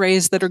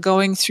X-rays that are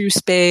going through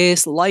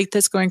space, light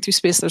that's going through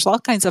space. There's all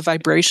kinds of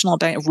vibrational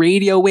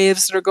radio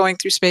waves that are going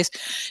through space.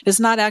 It's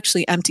not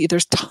actually empty.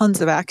 There's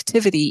tons of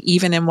activity,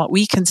 even in what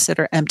we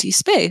consider empty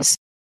space.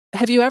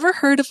 Have you ever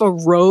heard of a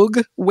rogue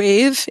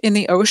wave in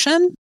the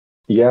ocean?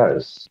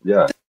 Yes.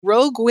 Yeah.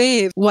 Rogue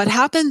wave, what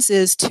happens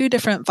is two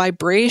different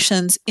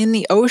vibrations in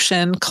the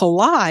ocean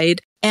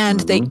collide, and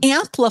they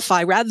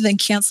amplify rather than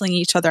canceling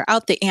each other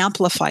out. They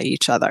amplify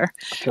each other.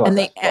 I feel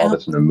like I saw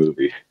this in a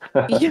movie.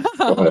 Yeah.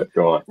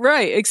 Go on.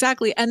 Right,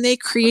 exactly. And they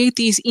create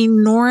these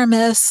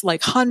enormous,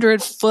 like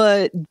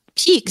 100-foot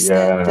peaks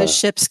that the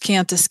ships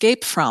can't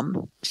escape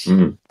from.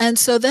 And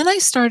so then I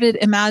started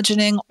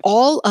imagining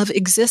all of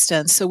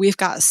existence. So we've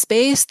got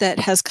space that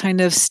has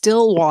kind of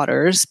still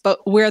waters, but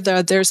where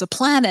there's a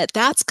planet,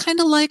 that's kind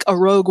of like a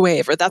rogue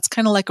wave, or that's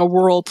kind of like a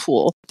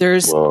whirlpool.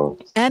 There's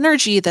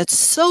energy that's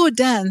so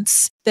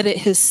dense that it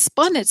has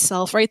spun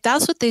itself, right?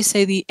 That's what they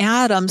say. The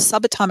atoms,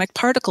 subatomic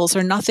particles,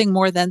 are nothing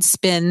more than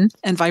spin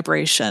and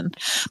vibration.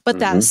 But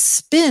that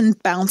spin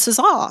bounces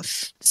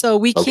off. So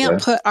we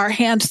can't put our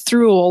hand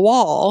through a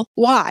wall.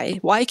 Why?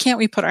 Why can't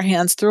we put our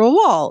hands through a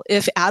wall?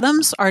 If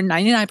atoms are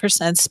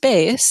 99%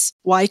 space,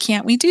 why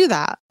can't we do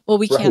that? Well,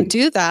 we can't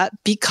do that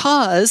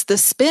because the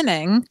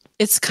spinning,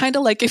 it's kind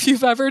of like if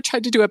you've ever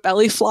tried to do a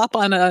belly flop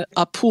on a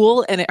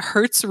pool and it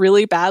hurts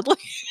really badly.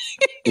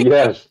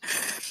 Yes.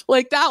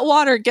 Like that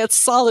water gets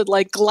solid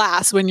like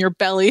glass when your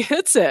belly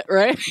hits it,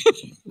 right?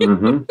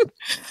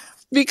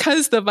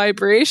 Because the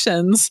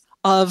vibrations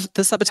of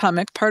the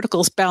subatomic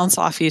particles bounce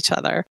off each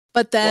other.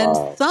 But then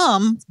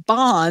some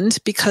bond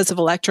because of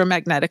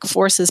electromagnetic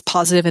forces,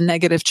 positive and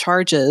negative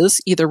charges,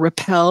 either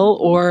repel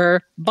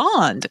or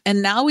bond.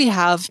 And now we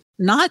have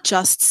not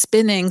just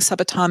spinning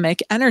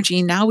subatomic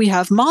energy, now we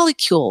have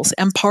molecules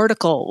and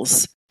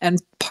particles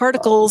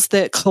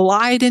that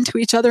collide into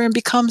each other and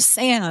become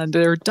sand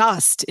or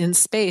dust in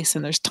space.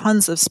 And there's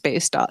tons of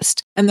space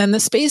dust. And then the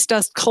space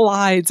dust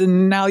collides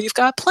and now you've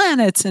got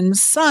planets and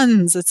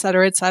suns, et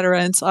cetera, et cetera.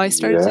 And so I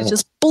started to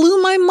just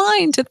blew my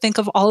mind to think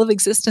of all of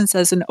existence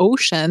as an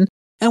ocean.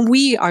 And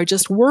we are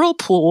just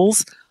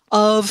whirlpools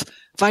of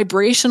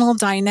vibrational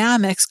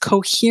dynamics,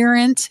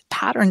 coherent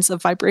patterns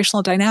of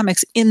vibrational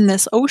dynamics in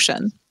this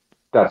ocean.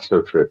 That's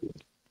so trippy.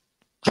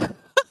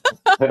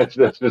 That's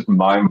just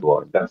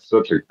mind-blowing. That's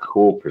such a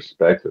cool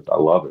perspective. I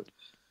love it.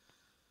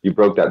 You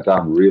broke that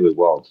down really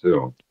well,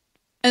 too.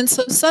 And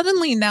so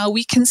suddenly now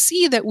we can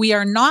see that we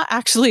are not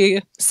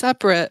actually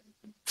separate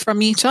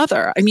from each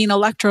other. I mean,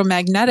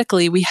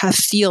 electromagnetically, we have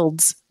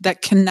fields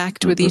that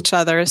connect with each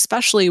other,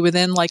 especially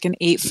within like an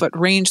 8-foot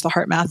range. The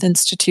Heart Math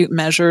Institute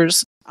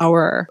measures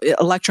our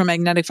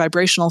electromagnetic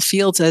vibrational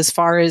fields as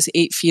far as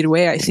 8 feet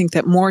away. I think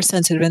that more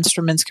sensitive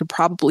instruments could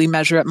probably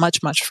measure it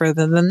much, much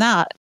further than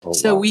that.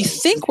 So we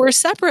think we're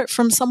separate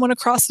from someone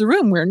across the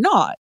room. We're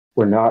not.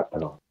 We're not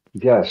at all.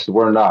 Yes,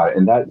 we're not.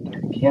 And that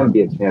can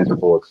be a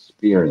tangible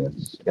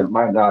experience. It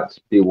might not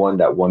be one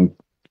that one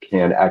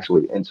can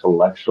actually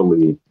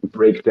intellectually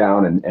break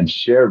down and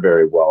share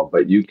very well,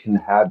 but you can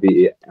have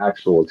the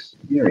actual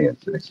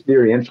experience, an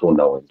experiential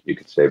knowing, you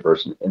could say,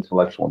 versus an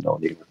intellectual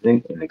knowing. You can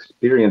think an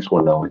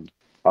experiential knowing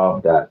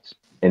of that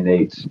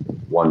innate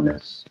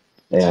oneness.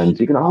 And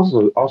you can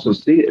also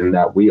see it in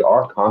that we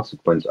are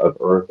consequence of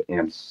Earth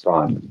and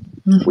Sun.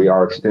 We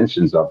are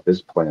extensions of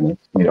this planet.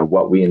 You know,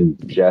 what we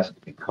ingest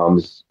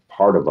becomes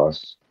part of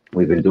us.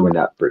 We've been doing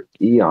that for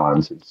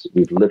eons.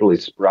 We've literally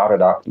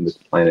sprouted out from this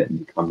planet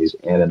and become these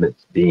animate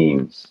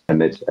beings,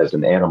 as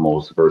in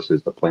animals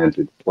versus the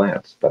planted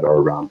plants that are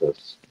around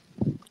us.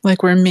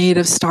 Like we're made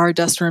of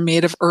stardust, we're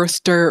made of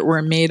earth dirt,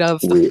 we're made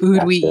of the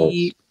food we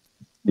eat.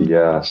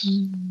 Yes,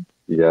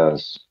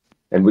 yes.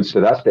 And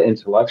so that's the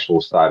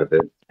intellectual side of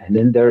it. And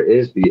then there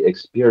is the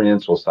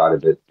experiential side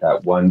of it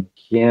that one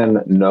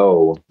can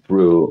know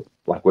through,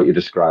 like what you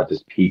described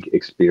as peak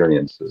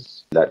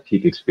experiences. That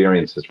peak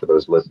experiences, for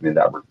those listening,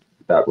 that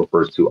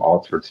refers to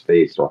altered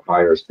states or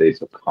higher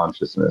states of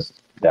consciousness.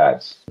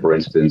 That's, for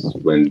instance,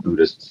 when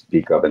Buddhists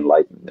speak of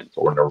enlightenment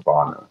or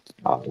nirvana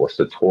or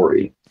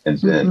satori and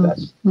Zen,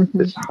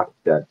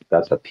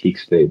 that's a peak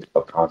state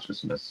of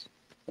consciousness.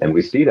 And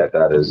we see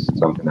that is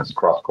something that's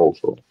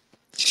cross-cultural.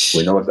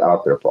 We know it's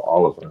out there for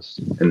all of us.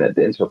 And that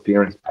the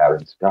interference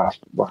patterns, gosh,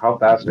 well, how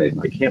fascinating.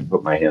 I can't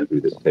put my hand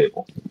through this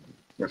table.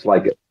 It's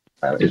like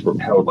it's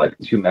repelled like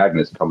two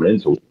magnets coming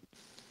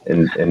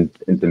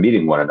into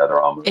meeting one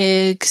another almost.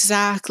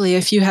 Exactly.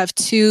 If you have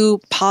two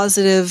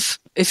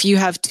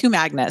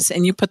magnets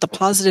and you put the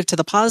positive to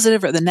the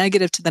positive or the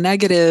negative to the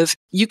negative,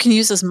 you can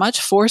use as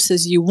much force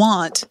as you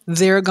want.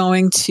 They're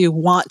going to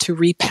want to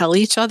repel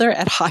each other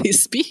at high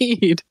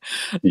speed.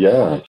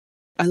 Yeah.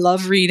 I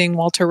love reading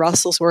Walter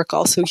Russell's work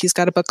also. He's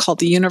got a book called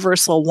The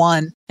Universal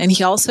One. And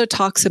he also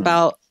talks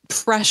about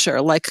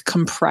pressure, like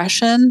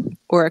compression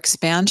or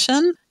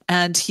expansion.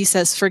 And he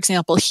says, for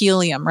example,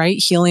 helium, right?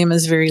 Helium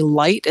is very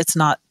light. It's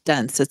not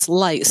dense. It's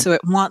light. So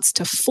it wants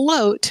to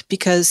float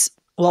because,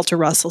 Walter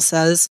Russell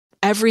says,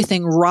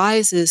 everything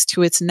rises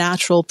to its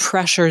natural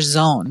pressure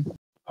zone.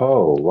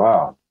 Oh,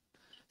 wow.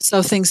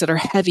 So things that are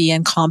heavy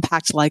and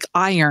compact like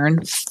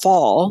iron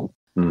fall.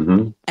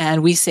 Mm-hmm.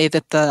 And we say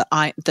that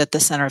the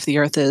center of the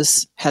earth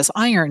has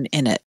iron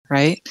in it,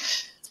 right?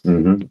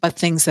 Mm-hmm. But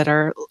things that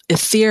are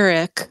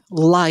etheric,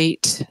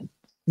 light,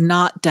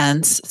 not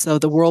dense, so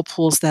the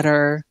whirlpools that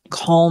are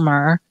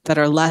calmer, that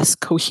are less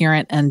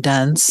coherent and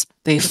dense,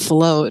 they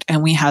float,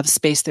 and we have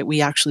space that we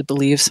actually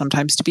believe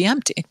sometimes to be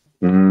empty.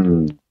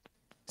 Mm.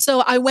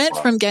 So I went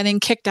from getting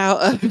kicked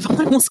out of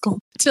Bible school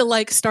to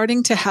like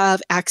starting to have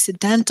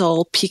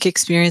accidental peak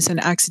experience and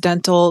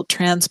accidental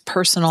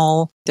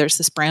transpersonal. There's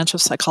this branch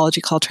of psychology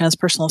called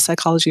transpersonal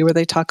psychology where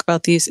they talk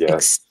about these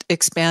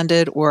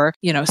expanded or,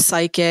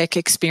 psychic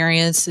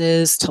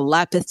experiences.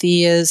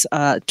 Telepathy is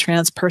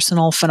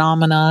transpersonal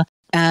phenomena.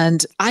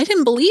 And I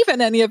didn't believe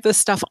in any of this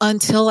stuff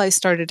until I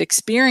started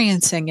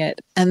experiencing it.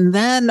 And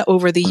then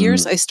over the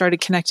years, I started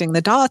connecting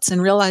the dots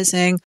and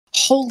realizing,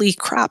 holy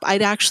crap,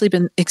 I'd actually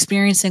been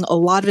experiencing a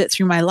lot of it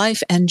through my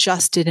life and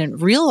just didn't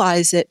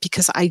realize it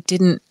because I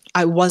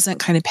wasn't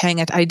kind of paying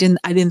it. I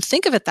didn't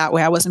think of it that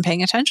way. I wasn't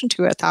paying attention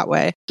to it that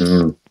way.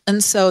 Mm.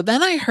 And so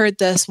then I heard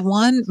this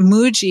one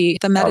Mooji,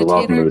 the meditator. I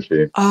love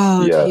Mooji.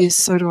 Oh, yes. Geez,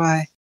 so do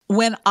I.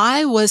 When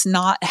I was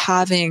not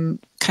having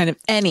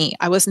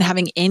I wasn't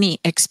having any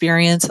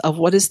experience of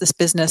what is this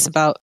business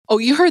about. Oh,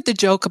 you heard the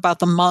joke about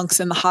the monks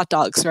and the hot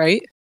dogs,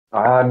 right?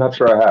 I'm not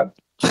sure I have.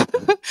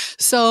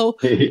 So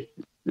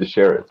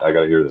share it. I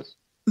got to hear this.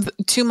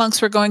 Two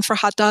monks were going for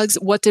hot dogs.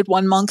 What did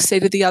one monk say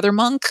to the other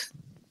monk?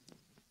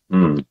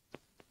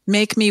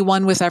 Make me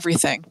one with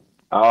everything.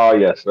 Oh,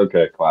 yes.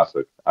 Okay.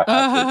 Classic.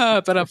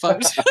 But I'm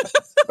fucked.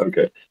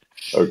 Okay.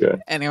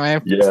 Anyway,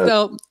 yes.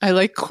 So I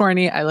like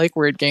corny. I like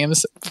word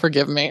games.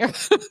 Forgive me.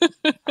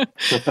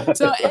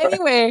 So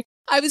anyway,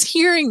 I was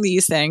hearing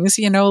these things,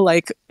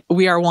 like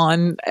we are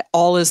one,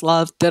 all is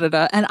love,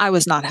 and I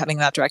was not having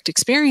that direct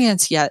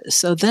experience yet.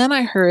 So then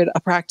I heard a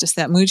practice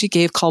that Mooji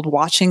gave called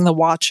watching the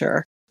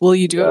watcher. Will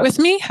you do it with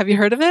me? Have you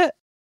heard of it?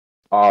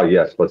 Oh,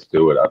 yes. Let's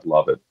do it. I'd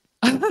love it.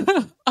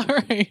 All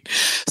right.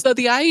 So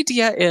the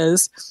idea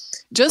is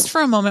just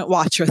for a moment,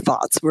 watch your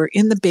thoughts. We're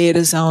in the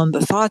beta zone.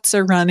 The thoughts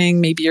are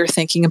running. Maybe you're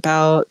thinking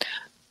about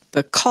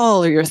the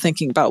call, or you're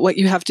thinking about what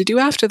you have to do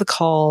after the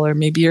call, or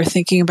maybe you're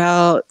thinking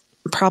about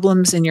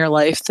problems in your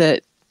life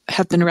that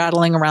have been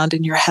rattling around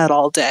in your head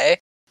all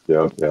day.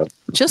 Yeah.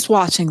 Just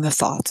watching the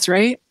thoughts,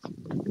 right?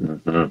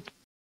 Mm-hmm.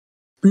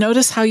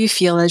 Notice how you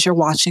feel as you're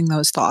watching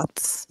those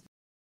thoughts.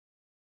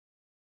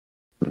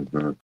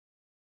 Mm-hmm.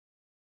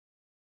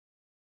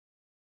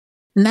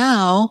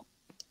 Now,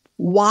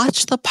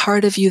 watch the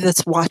part of you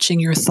that's watching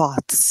your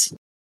thoughts.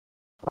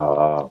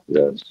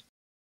 Yes.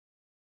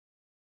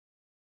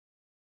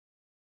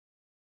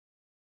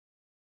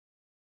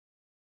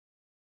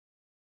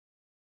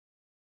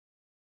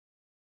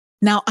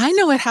 Now, I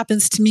know what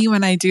happens to me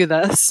when I do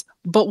this,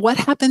 but what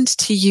happened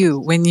to you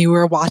when you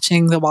were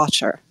watching the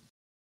watcher?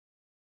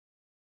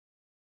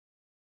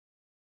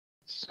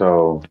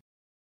 So,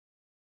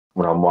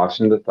 when I'm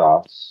watching the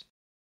thoughts,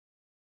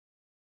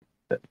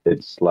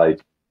 it's like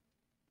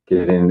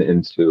getting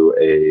into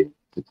a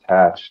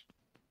detached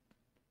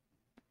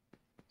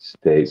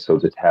state. So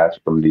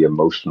detached from the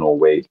emotional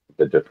weight of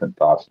the different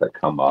thoughts that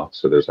come up.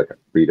 So there's like a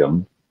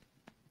freedom.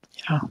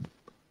 Yeah.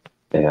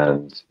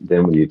 And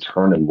then when you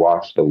turn and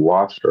watch the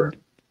watcher,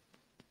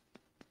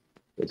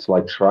 it's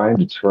like trying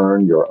to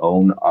turn your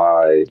own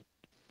eye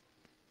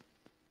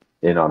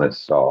in on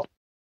itself.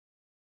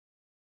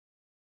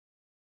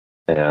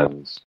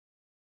 And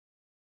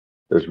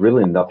there's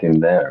really nothing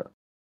there.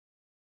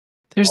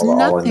 There's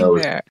nothing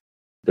there.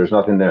 There's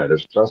nothing there.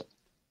 There's just,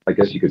 I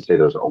guess you could say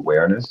there's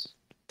awareness.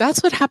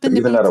 That's what happened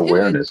to me. Even that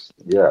awareness,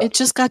 it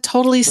just got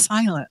totally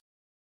silent.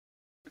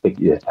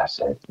 That's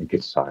it. It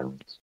gets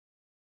silent.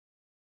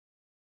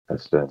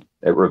 That's it.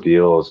 It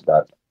reveals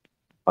that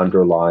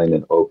underlying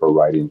and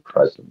overriding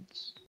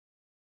presence,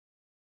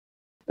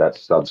 that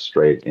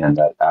substrate and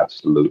that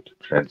absolute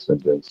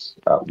transcendence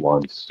at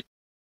once.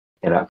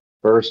 And at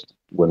first,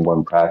 when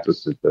one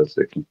practices this,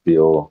 it can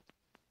feel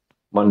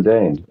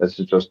mundane. This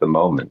is just a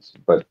moment.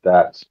 But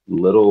that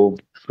little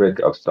trick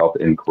of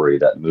self-inquiry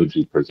that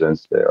Mooji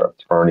presents there,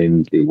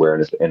 turning the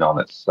awareness in on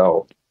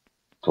itself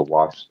to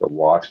watch the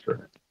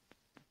watcher,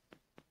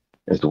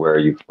 is where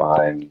you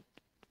find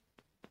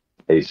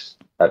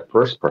at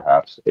first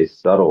perhaps a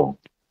subtle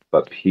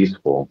but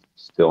peaceful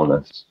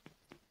stillness.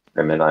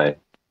 I mean,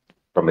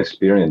 from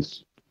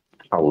experience,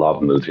 I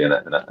love Mooji, and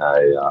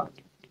I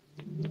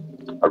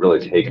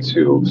really take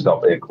to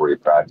self-inquiry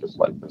practice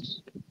like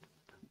this.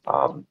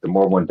 The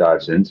more one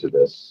dives into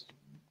this,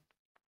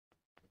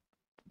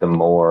 the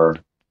more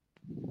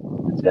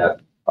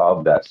depth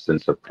of that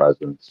sense of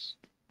presence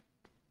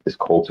is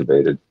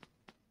cultivated,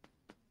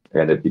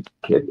 and it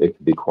can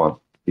become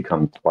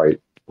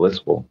quite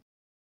blissful.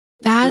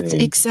 That's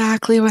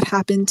exactly what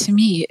happened to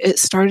me. It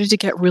started to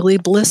get really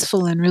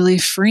blissful and really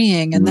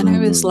freeing. And then I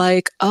was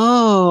like,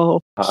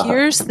 oh,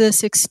 here's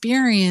this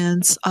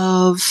experience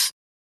of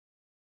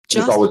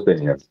just always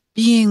been here.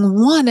 Being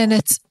one. And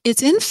it's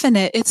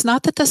infinite. It's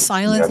not that the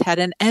silence had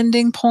an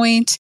ending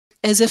point,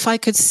 as if I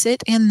could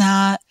sit in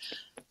that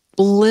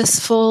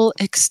blissful,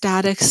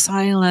 ecstatic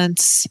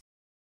silence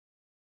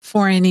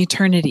for an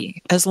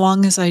eternity, as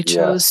long as I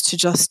chose to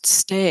just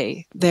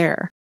stay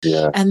there.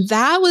 Yeah. And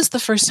that was the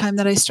first time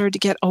that I started to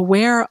get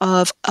aware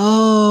of,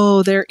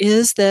 oh, there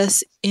is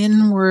this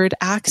inward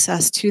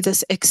access to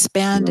this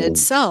expanded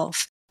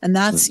self. And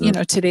that's,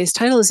 today's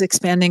title is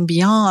Expanding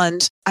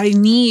Beyond. I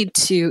need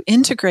to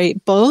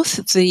integrate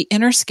both the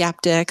inner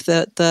skeptic,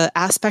 the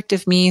aspect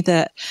of me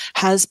that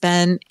has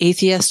been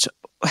atheist,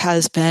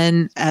 has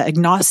been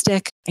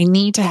agnostic. I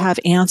need to have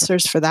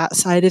answers for that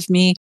side of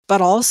me. But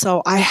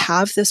also, I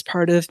have this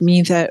part of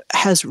me that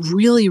has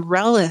really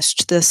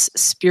relished this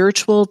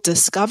spiritual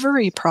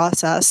discovery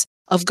process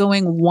of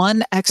going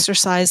one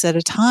exercise at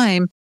a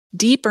time,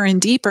 deeper and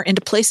deeper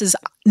into places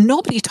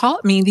nobody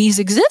taught me these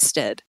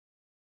existed.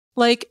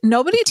 Like,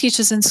 nobody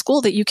teaches in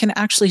school that you can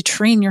actually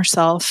train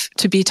yourself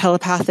to be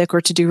telepathic or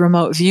to do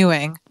remote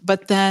viewing.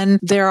 But then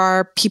there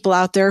are people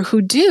out there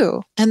who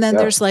do. And then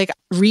there's like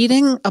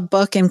reading a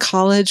book in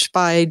college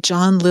by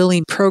John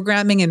Lilly,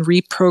 Programming and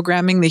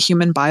Reprogramming the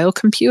Human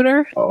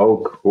Biocomputer.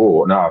 Oh,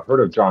 cool. Now, I've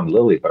heard of John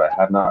Lilly, but I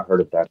have not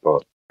heard of that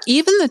book.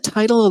 Even the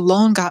title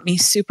alone got me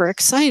super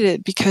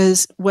excited,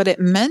 because what it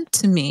meant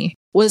to me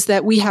was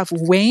that we have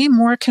way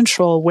more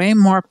control, way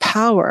more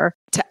power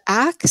to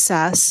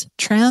access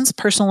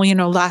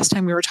transpersonal. Last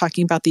time we were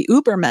talking about the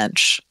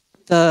Ubermensch,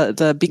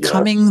 the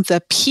becoming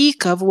the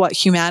peak of what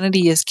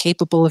humanity is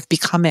capable of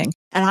becoming.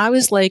 And I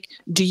was like,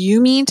 do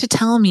you mean to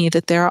tell me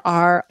that there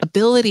are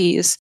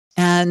abilities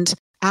and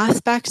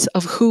aspects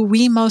of who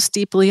we most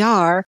deeply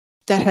are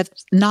that have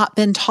not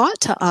been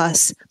taught to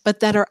us,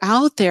 but that are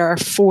out there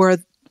for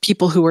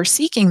people who are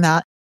seeking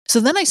that? So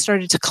then I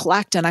started to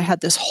collect, and I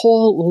had this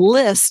whole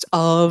list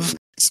of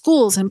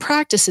schools and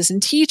practices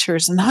and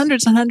teachers and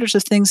hundreds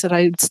of things that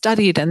I had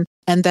studied. And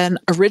then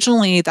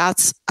originally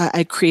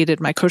I created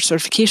my coach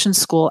certification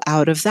school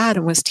out of that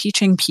and was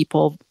teaching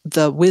people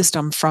the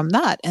wisdom from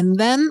that. And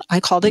then I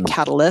called it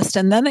Catalyst,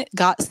 and then it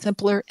got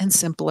simpler and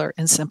simpler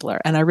and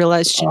simpler. And I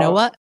realized, you know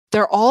what?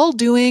 They're all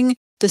doing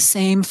the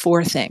same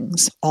 4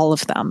 things, all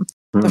of them.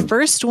 The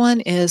first one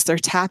is they're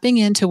tapping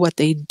into what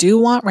they do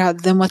want rather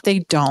than what they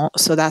don't.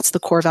 So that's the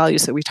core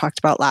values that we talked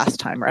about last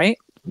time, right?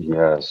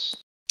 Yes.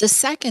 The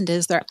second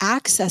is they're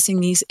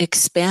accessing these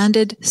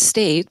expanded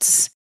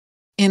states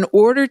in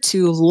order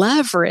to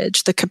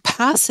leverage the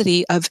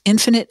capacity of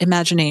infinite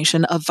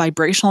imagination, of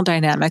vibrational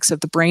dynamics, of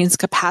the brain's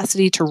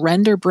capacity to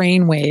render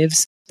brain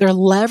waves. They're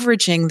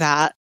leveraging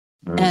that.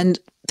 And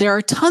there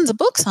are tons of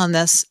books on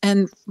this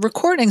and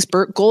recordings.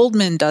 Burt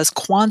Goldman does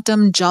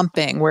quantum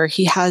jumping, where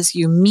he has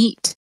you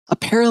meet a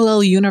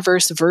parallel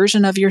universe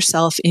version of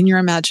yourself in your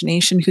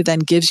imagination, who then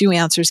gives you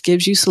answers,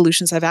 gives you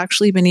solutions. I've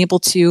actually been able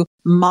to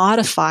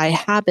modify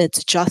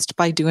habits just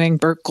by doing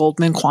Burt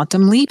Goldman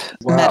quantum leap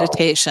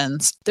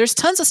meditations. There's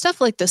tons of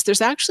stuff like this.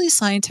 There's actually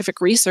scientific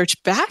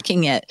research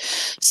backing it.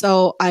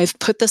 So I've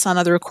put this on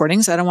other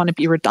recordings. I don't want to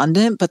be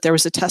redundant, but there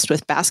was a test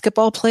with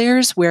basketball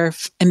players where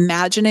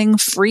imagining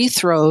free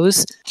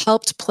throws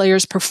helped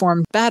players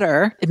perform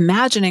better,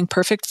 imagining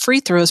perfect free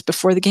throws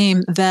before the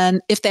game,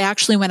 than if they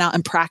actually went out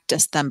and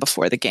practiced them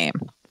before the game.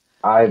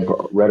 I've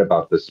read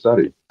about this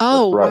study.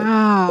 Oh,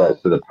 wow.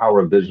 So the power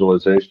of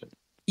visualization.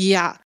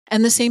 Yeah.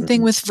 And the same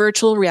thing with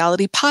virtual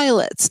reality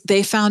pilots.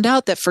 They found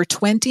out that for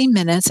 20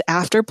 minutes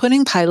after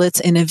putting pilots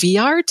in a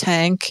VR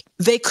tank,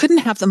 they couldn't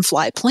have them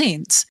fly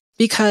planes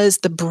because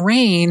the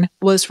brain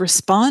was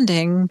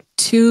responding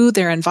to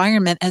their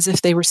environment as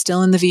if they were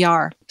still in the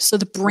VR. So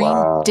the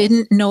brain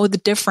didn't know the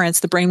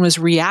difference. The brain was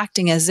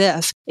reacting as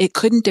if it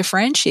couldn't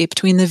differentiate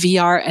between the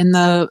VR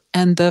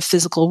and the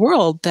physical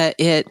world, that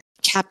it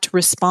kept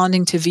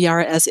responding to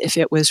VR as if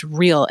it was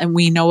real. And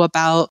we know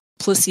about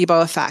placebo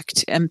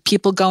effect and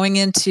people going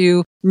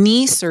into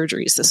knee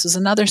surgeries. This was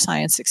another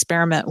science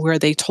experiment where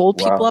they told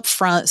people up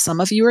front, some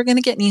of you are going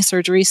to get knee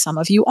surgery, some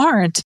of you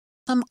aren't.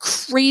 Some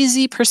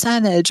crazy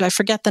percentage, I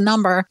forget the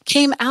number,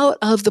 came out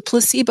of the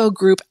placebo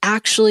group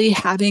actually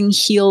having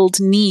healed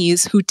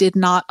knees who did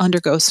not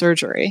undergo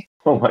surgery.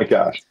 Oh my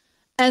gosh.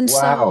 And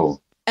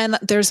and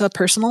there's a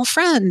personal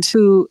friend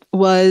who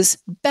was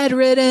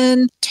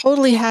bedridden,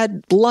 totally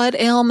had blood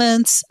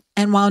ailments,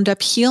 and wound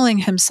up healing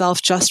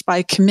himself just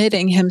by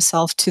committing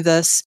himself to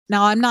this.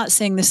 Now, I'm not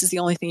saying this is the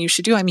only thing you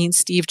should do. I mean,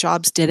 Steve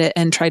Jobs did it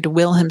and tried to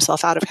will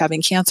himself out of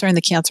having cancer, and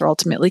the cancer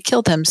ultimately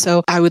killed him.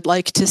 So I would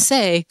like to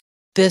say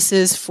this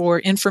is for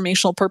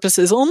informational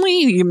purposes only.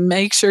 You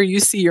make sure you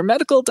see your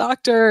medical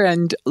doctor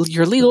and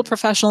your legal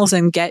professionals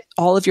and get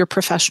all of your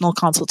professional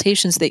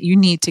consultations that you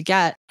need to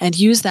get and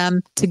use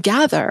them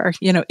together.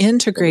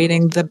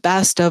 Integrating the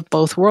best of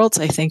both worlds,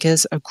 I think,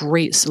 is a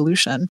great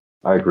solution.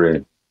 I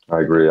agree.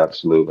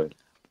 Absolutely.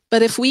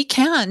 But if we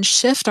can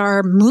shift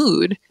our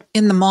mood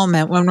in the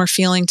moment when we're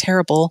feeling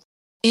terrible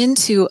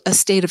into a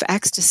state of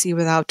ecstasy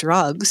without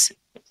drugs,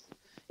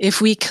 if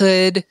we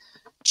could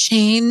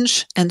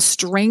change and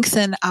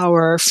strengthen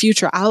our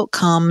future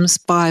outcomes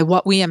by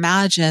what we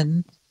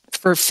imagine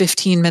for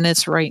 15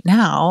 minutes right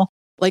now,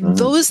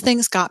 those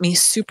things got me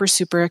super,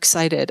 super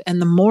excited.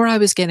 And the more I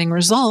was getting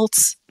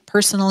results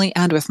personally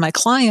and with my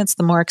clients,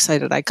 the more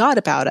excited I got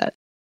about it.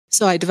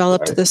 So I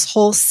developed this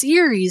whole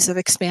series of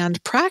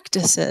expand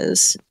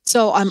practices.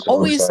 So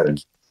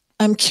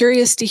I'm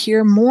curious to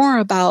hear more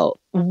about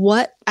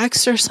what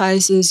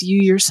exercises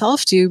you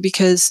yourself do,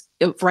 because,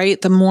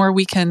 the more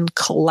we can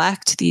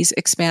collect these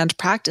expand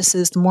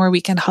practices, the more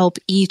we can help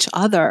each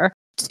other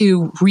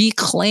to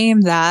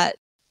reclaim that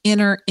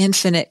inner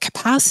infinite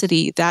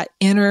capacity, that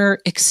inner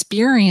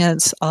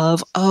experience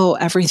of,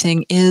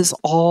 everything is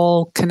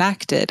all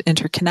connected,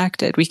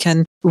 interconnected. We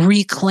can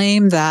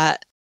reclaim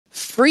that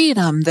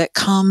freedom that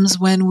comes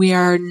when we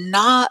are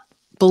not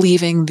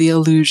believing the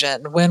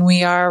illusion, when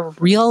we are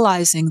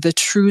realizing the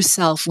true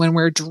self, when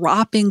we're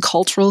dropping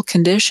cultural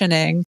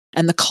conditioning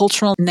and the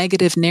cultural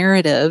negative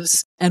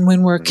narratives, and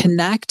when we're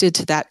connected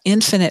to that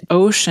infinite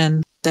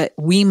ocean that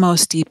we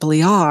most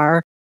deeply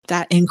are,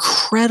 that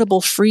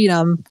incredible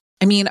freedom.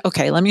 I mean,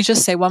 okay, let me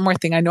just say one more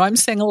thing. I know I'm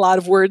saying a lot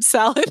of word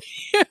salad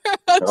here.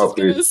 I'm just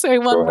going to say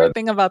one more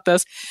thing about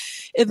this.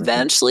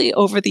 Eventually,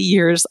 over the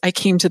years, I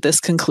came to this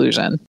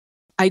conclusion.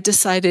 I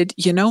decided,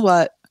 you know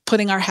what?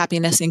 Putting our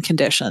happiness in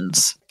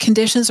conditions.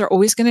 Conditions are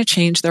always going to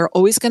change. There are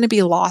always going to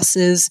be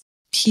losses.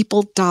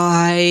 People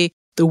die.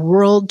 The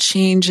world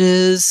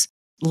changes.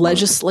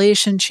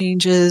 Legislation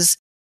changes.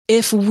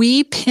 If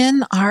we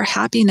pin our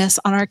happiness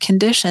on our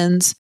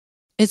conditions,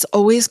 it's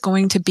always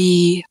going to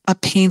be a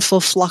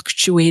painful,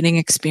 fluctuating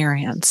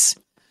experience.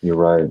 You're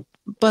right.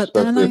 But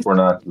especially if we're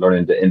not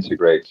learning to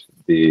integrate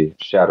the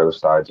shadow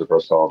sides of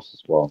ourselves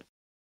as well.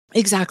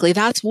 Exactly.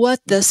 That's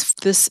what this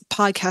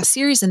podcast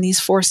series and these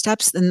 4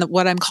 steps and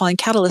what I'm calling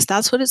Catalyst,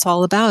 that's what it's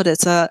all about.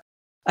 It's a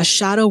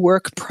shadow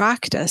work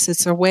practice.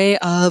 It's a way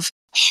of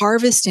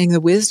harvesting the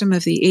wisdom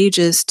of the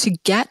ages to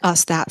get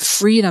us that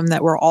freedom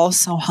that we're all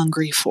so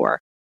hungry for.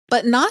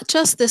 But not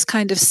just this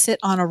kind of sit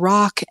on a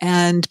rock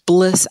and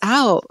bliss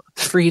out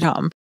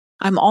freedom.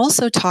 I'm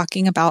also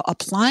talking about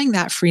applying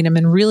that freedom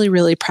in really,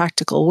 really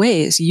practical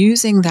ways,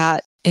 using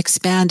that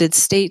expanded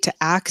state to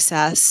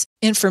access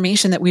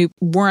information that we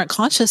weren't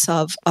conscious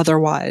of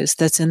otherwise,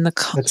 that's in the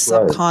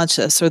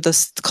subconscious or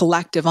the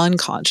collective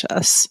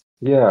unconscious.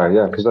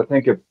 Yeah, because I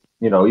think if,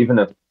 even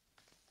if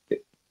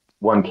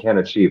one can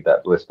achieve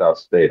that blissed out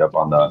state up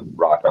on the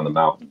rock on the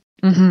mountain,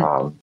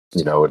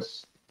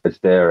 it's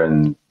there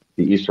in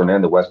the Eastern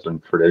and the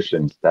Western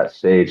traditions. That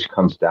sage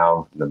comes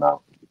down from the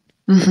mountain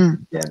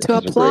to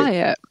apply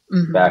it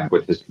back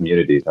with his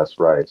community. That's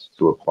right.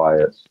 To apply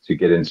it, to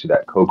get into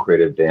that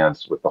co-creative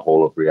dance with the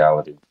whole of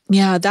reality.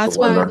 Yeah, that's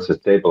why one learns to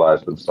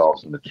stabilize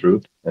themselves in the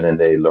truth, and then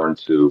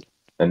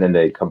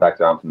they come back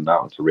down from the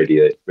mountain to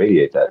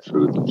radiate that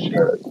truth and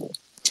share it.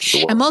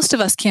 And most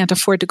of us can't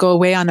afford to go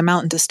away on a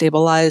mountain to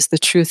stabilize the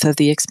truth of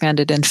the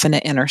expanded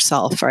infinite inner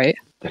self, right?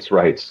 That's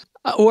right.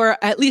 Or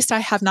at least I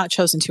have not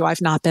chosen to.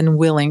 I've not been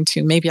willing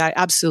to. Maybe I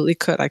absolutely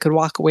could. I could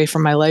walk away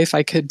from my life.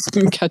 I could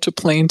catch a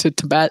plane to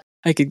Tibet.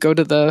 I could go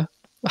to the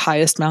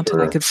highest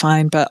mountain I could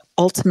find. But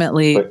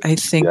ultimately, I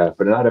think... Yeah,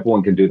 but not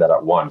everyone can do that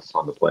at once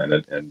on the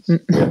planet. And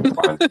we have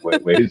to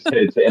find ways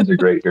to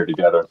integrate here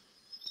together.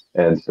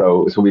 And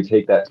so we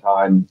take that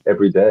time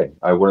every day.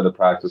 One of the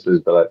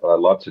practices that I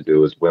love to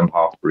do is Wim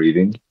Hof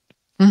breathing.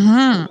 We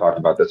talked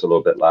about this a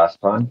little bit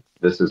last time.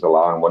 This is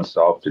allowing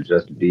oneself to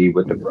just be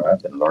with the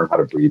breath and learn how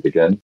to breathe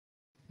again.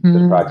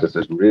 This practice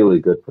is really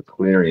good for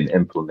clearing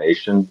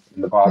inflammation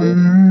in the body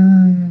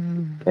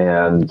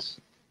and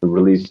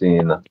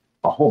releasing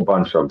a whole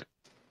bunch of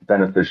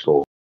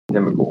beneficial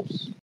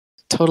chemicals.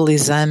 Totally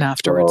zen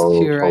afterwards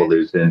too, right?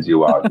 Totally zens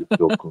you out. You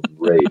feel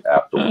great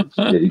afterwards.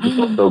 Yeah, you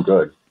feel so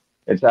good.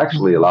 It's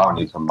actually allowing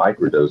you to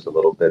microdose a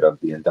little bit of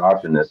the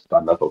endogenous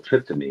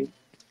dimethyltryptamine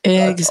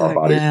that our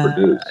bodies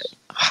produce.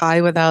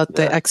 High without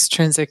the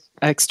extrinsic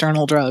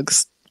external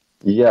drugs.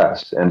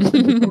 Yes, and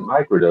the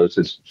microdose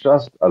is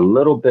just a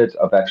little bit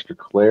of extra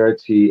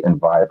clarity and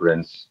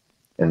vibrance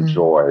and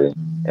joy,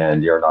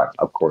 and you're not,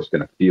 of course,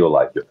 going to feel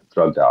like you're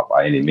drugged out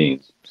by any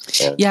means.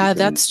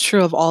 That's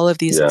true of all of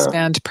these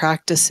expand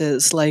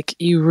practices. Like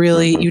you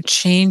really, you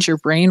change your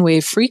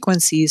brainwave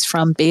frequencies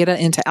from beta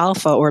into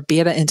alpha or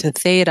beta into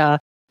theta.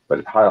 But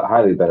it's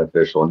highly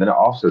beneficial. And then it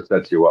also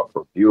sets you up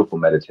for beautiful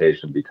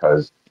meditation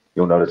because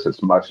you'll notice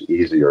it's much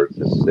easier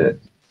to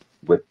sit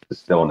with the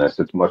stillness.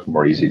 It's much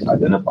more easy to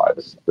identify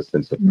the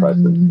sense of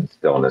presence and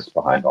stillness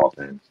behind all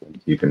things.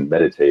 And you can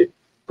meditate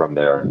from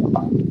there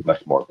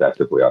much more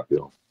effectively, I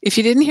feel. If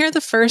you didn't hear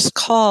the first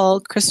call,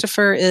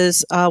 Christopher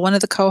is one of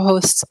the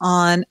co-hosts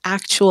on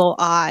Actual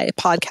I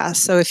podcast.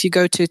 So if you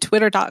go to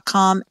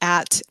twitter.com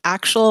at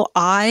Actual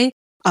I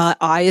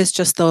is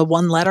just the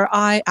one letter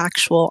I,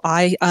 Actual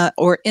I,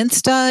 or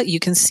Insta, you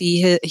can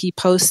see he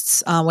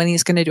posts when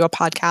he's going to do a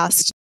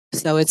podcast.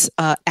 So it's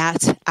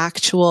at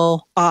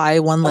Actual I,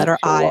 one letter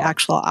I,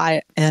 Actual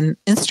I, and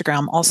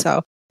Instagram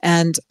also.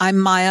 And I'm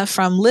Maya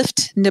from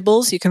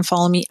LIFTnibbles. You can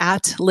follow me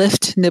at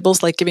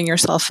LIFTnibbles, like giving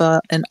yourself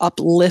an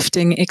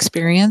uplifting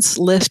experience.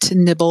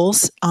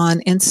 LIFTnibbles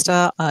on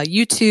Insta,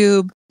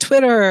 YouTube,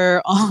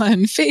 Twitter,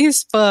 on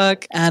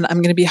Facebook. And I'm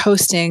going to be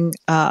hosting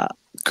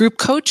group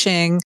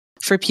coaching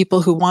for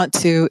people who want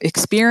to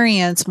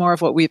experience more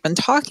of what we've been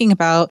talking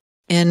about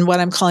in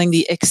what I'm calling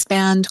the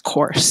Expand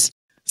course.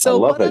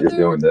 So I love that you're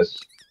doing this.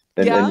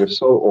 And you're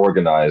so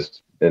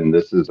organized. And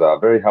this is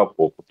very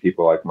helpful for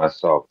people like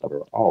myself that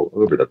are all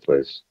over the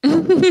place.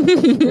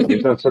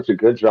 You've done such a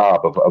good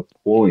job of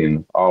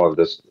pulling all of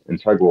this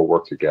integral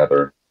work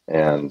together.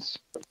 And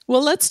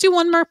well, let's do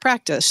one more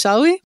practice,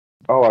 shall we?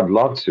 Oh, I'd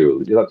love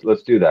to.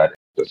 Let's do that.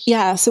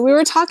 Yeah, so we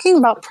were talking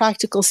about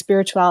practical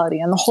spirituality.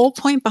 And the whole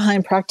point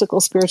behind practical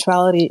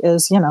spirituality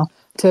is,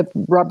 to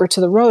rubber to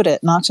the road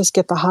it, not just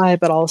get the high,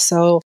 but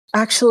also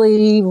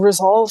actually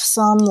resolve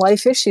some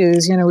life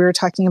issues. We were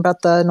talking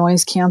about the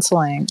noise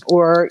canceling,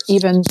 or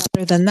even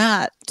better than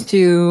that,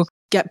 to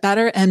get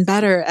better and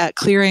better at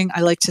clearing,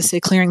 I like to say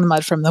clearing the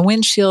mud from the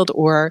windshield,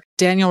 or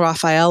Daniel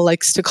Raphael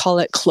likes to call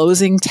it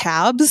closing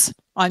tabs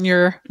on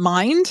your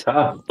mind.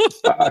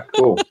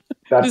 Cool.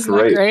 That's Isn't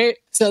that great?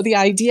 So the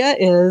idea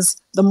is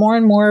the more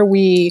and more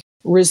we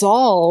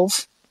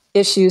resolve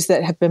issues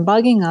that have been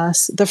bugging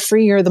us, the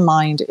freer the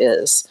mind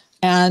is.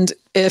 And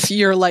if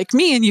you're like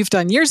me and you've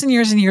done years and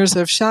years and years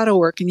of shadow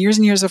work and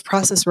years of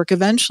process work,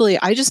 eventually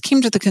I just came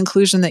to the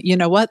conclusion that, you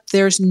know what,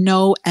 there's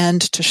no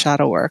end to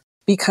shadow work.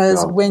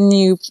 Because when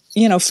you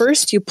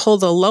first you pull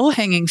the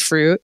low-hanging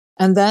fruit,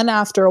 and then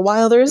after a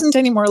while, there isn't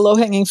any more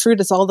low-hanging fruit.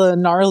 It's all the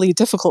gnarly,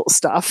 difficult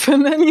stuff.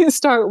 And then you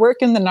start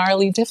working the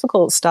gnarly,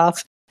 difficult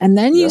stuff. And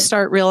then you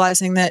start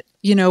realizing that,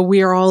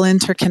 we are all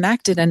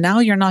interconnected. And now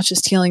you're not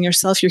just healing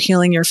yourself, you're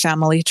healing your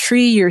family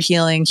tree, you're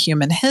healing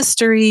human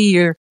history,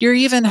 you're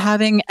even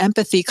having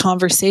empathy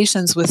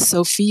conversations with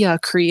Sophia,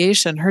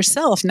 creation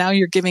herself. Now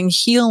you're giving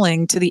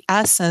healing to the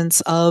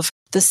essence of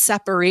the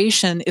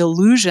separation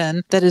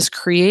illusion that is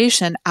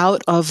creation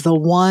out of the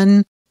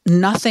one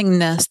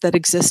nothingness that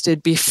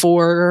existed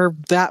before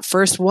that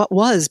first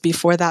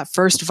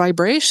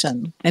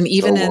vibration. And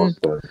even in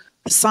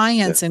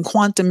science and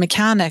quantum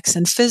mechanics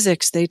and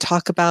physics, they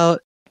talk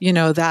about,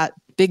 that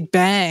Big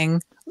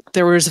Bang.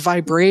 There was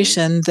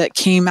vibration that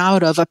came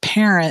out of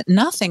apparent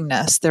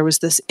nothingness. There was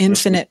this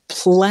infinite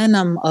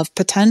plenum of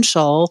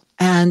potential.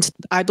 And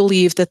I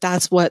believe that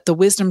that's what the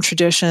wisdom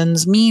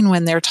traditions mean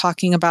when they're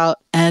talking about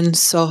En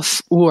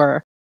Sof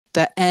Ur.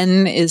 The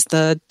N is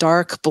the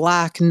dark,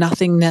 black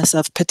nothingness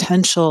of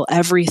potential,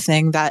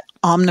 everything, that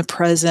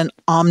omnipresent,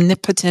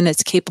 omnipotent.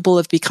 It's capable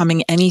of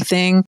becoming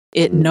anything.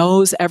 It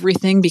knows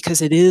everything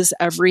because it is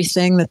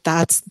everything.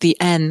 That's the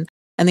N.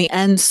 And the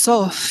En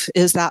Sof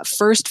is that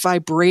first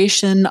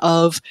vibration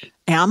of,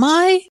 am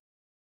I?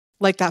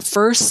 Like that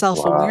first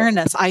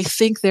self-awareness. I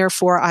think,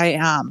 therefore I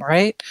am,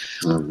 right?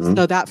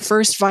 So that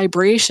first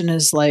vibration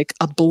is like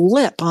a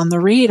blip on the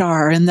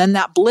radar. And then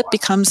that blip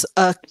becomes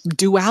a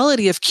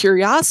duality of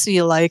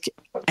curiosity, like,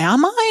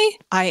 am I?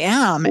 I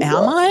am. Am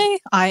I?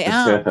 I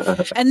am.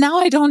 And now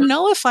I don't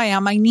know if I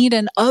am. I need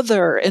an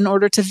other in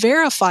order to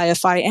verify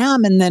if I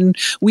am. And then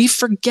we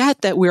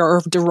forget that we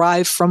are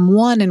derived from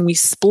one, and we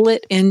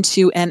split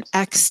into an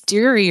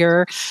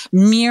exterior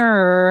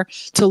mirror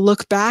to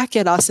look back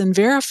at us and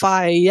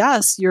verify,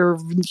 yes,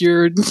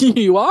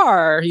 you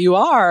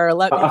are.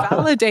 Let me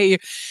validate you.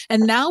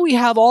 And now we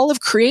have all of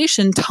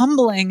creation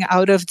tumbling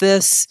out of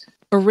this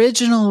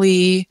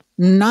originally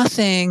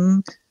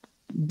nothing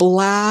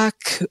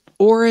black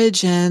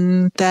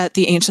origin that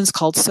the ancients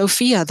called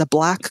Sophia, the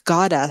black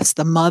goddess,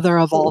 the mother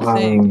of all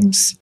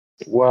things.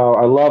 Wow,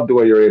 I love the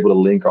way you're able to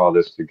link all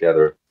this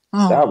together.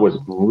 That was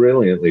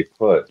brilliantly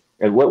put.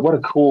 And what a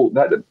cool,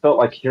 that felt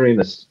like hearing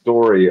the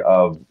story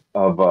of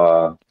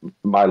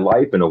my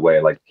life in a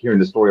way, like hearing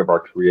the story of our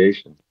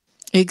creation.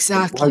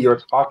 Exactly. While you're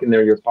talking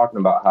there, you're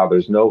talking about how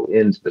there's no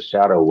end to the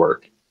shadow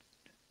work.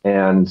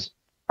 And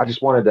I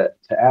just wanted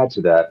to add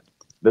to that,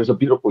 there's a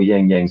beautiful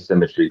yin-yang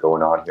symmetry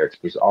going on here.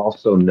 There's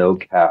also no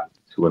cap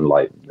to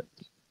enlightenment.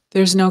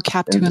 There's no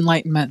cap to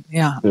enlightenment,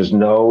 yeah. There's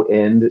no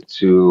end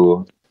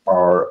to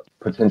our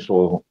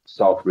potential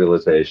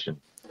self-realization.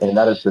 And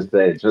that is to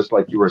say, just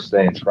like you were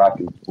saying,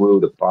 tracking through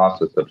the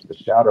process of the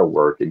shadow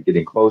work and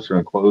getting closer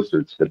and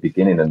closer to the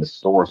beginning and the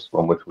source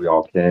from which we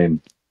all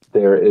came,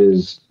 there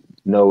is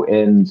no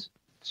end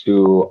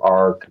to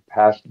our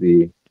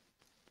capacity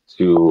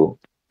to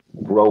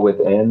grow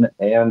within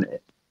and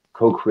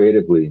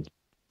co-creatively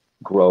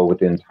grow with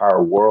the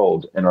entire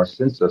world. And our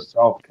sense of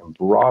self can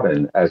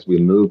broaden as we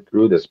move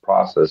through this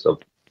process of,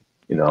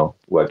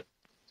 what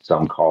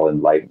some call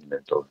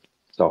enlightenment or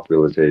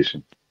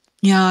self-realization.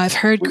 Yeah, I've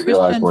heard we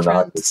realize we're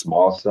not the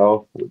small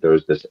self.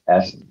 There's this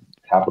S,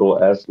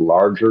 capital S,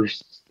 larger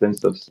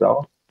sense of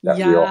self that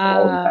we are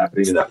all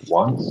inhabiting at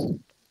once.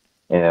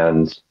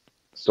 And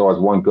so as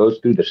one goes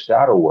through the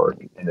shadow work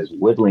and is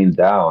whittling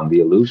down the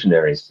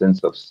illusionary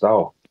sense of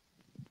self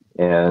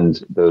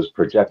and those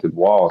projected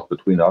walls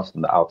between us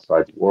and the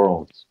outside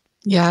world.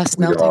 Yes,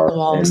 melting the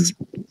walls.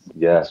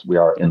 Yes, we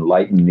are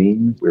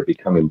enlightening. We're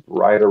becoming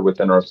brighter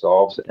within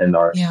ourselves, and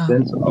our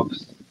sense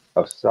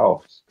of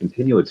self,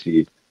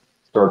 continuity,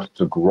 starts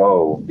to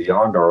grow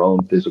beyond our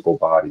own physical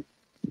body.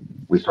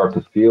 We start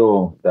to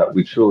feel that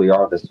we truly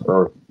are this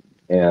earth,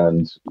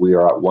 and we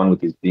are at one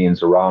with these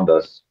beings around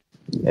us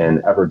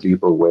in ever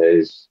deeper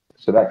ways.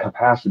 So that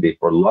capacity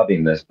for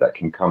lovingness that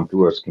can come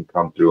through us can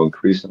come through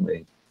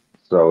increasingly.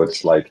 So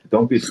it's like,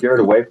 don't be scared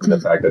away from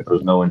the fact that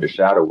there's no end to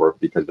shadow work,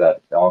 because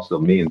that also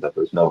means that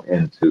there's no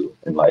end to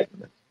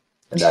enlightenment.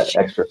 And that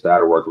extra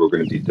shadow work we're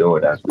going to be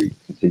doing as we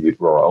continue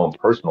through our own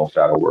personal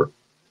shadow work,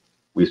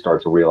 we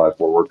start to realize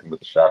we're working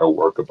with the shadow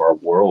work of our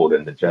world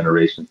and the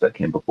generations that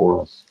came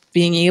before us.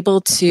 Being able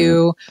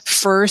to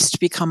first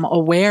become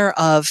aware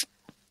of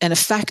an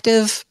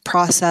effective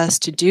process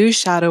to do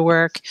shadow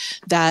work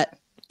that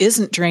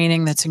isn't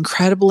draining, that's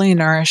incredibly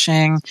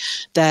nourishing,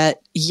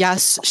 that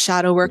yes,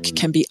 shadow work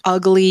can be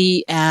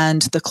ugly,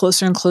 and the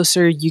closer and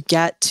closer you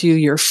get to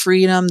your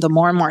freedom, the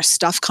more and more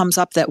stuff comes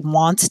up that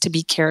wants to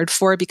be cared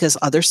for because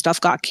other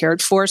stuff got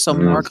cared for, so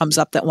more comes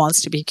up that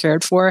wants to be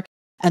cared for.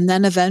 And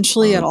then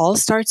eventually it all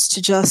starts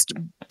to just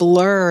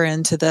blur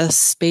into this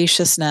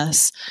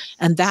spaciousness.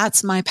 And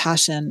that's my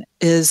passion,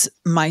 is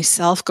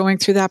myself going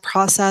through that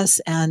process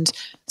and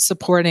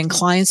supporting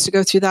clients to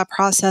go through that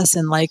process.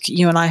 And like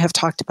you and I have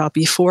talked about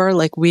before,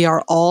 like we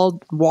are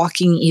all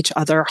walking each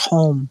other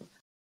home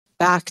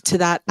back to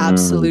that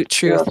absolute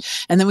truth.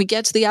 Yes. And then we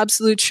get to the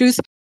absolute truth.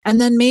 And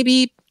then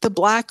maybe the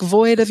black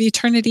void of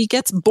eternity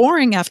gets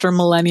boring after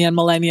millennia and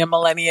millennia and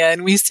millennia.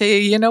 And we say,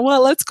 you know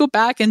what, let's go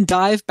back and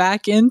dive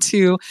back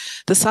into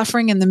the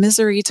suffering and the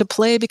misery to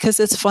play, because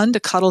it's fun to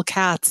cuddle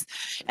cats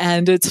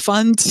and it's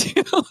fun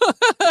to,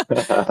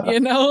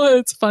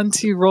 it's fun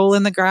to roll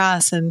in the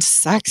grass, and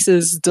sex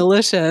is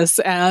delicious.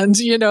 And,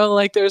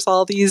 like there's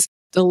all these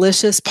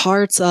delicious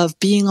parts of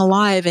being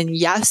alive. And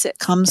yes, it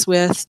comes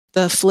with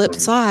the flip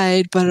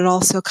side, but it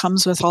also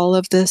comes with all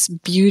of this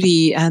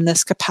beauty and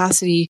this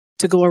capacity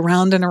to go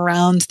around and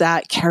around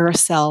that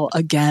carousel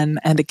again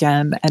and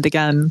again and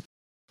again.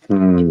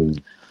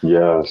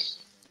 Yes.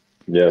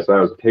 Yes. I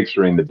was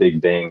picturing the Big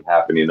Bang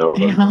happening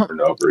over and over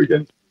and over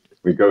again.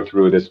 We go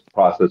through this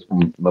process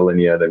from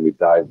millennia, then we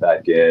dive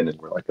back in and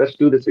we're like, let's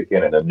do this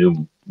again in a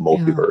new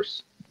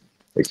multiverse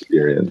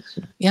experience.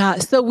 Yeah.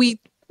 So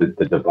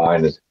the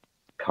divine is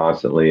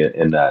constantly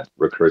in that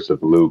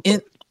recursive loop.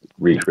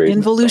 Recreating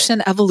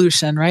involution,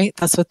 evolution, right?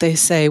 That's what they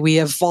say. We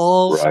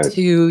evolve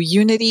to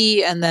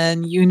unity, and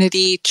then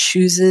unity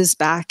chooses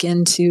back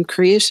into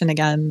creation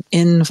again,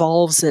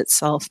 involves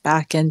itself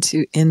back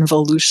into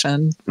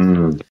involution.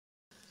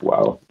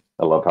 Wow.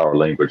 I love how our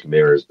language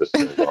mirrors this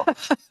as well.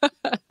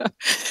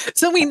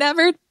 So we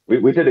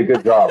did a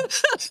good job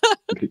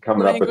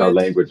coming up with our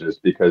languages,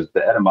 because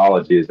the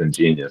etymology is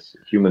ingenious.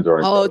 Humans are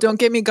incredible. Oh, don't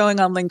get me going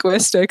on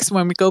linguistics.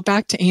 When we go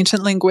back to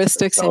ancient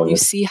linguistics and you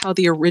see how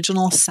the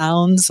original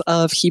sounds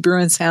of Hebrew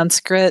and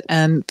Sanskrit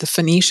and the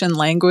Phoenician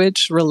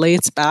language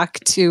relates back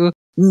to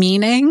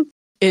meaning,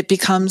 it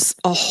becomes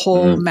a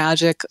whole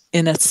magic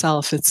in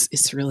itself.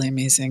 It's really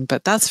amazing,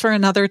 but that's for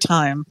another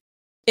time.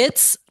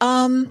 It's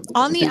on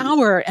the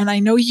hour, and I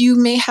know you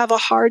may have a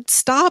hard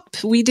stop.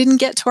 We didn't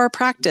get to our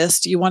practice.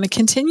 Do you want to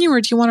continue,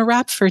 or do you want to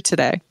wrap for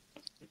today?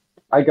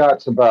 I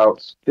got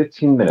about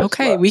 15 minutes.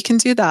 Okay, left. we can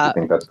do that. I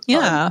think that's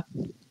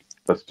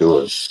Let's do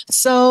it.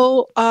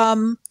 So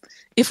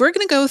if we're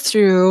going to go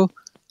through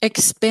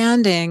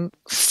expanding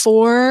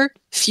for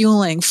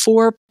fueling,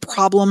 for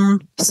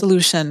problem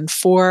solution,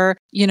 for,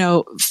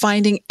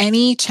 finding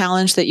any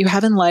challenge that you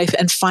have in life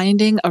and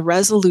finding a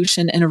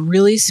resolution in a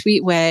really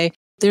sweet way,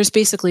 there's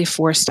basically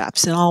 4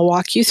 steps, and I'll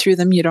walk you through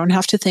them. You don't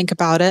have to think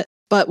about it,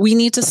 but we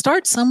need to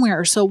start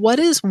somewhere. So what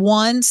is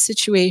one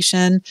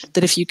situation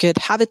that, if you could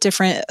have it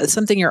different,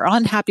 something you're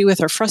unhappy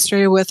with or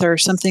frustrated with, or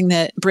something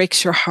that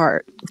breaks your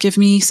heart? Give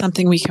me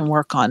something we can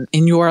work on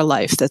in your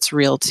life that's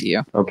real to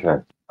you. Okay.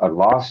 A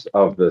loss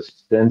of the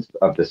sense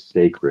of the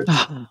sacred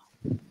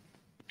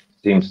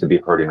seems to be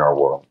hurting our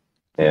world.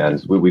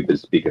 And we've been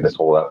speaking this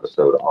whole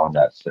episode on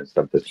that sense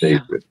of the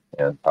sacred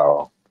and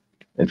how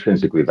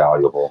intrinsically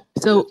valuable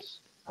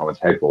how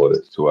integral it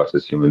is to us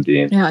as human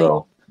beings.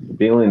 So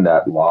feeling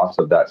that loss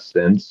of that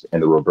sense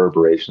and the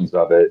reverberations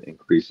of it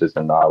increases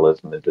in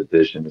nihilism and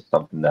division is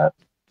something that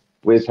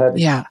weighs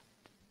heavy.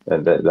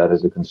 And that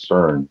is a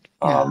concern.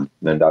 And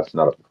that's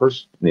not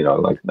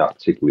not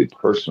particularly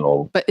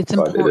personal, but it's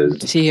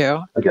important to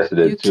you. I guess it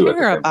is too. You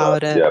care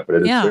about it. Yeah, but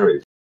it is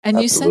very. And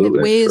you said it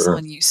weighs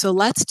on you. So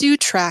let's do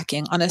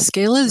tracking on a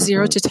scale of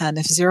 0 to 10.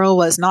 If 0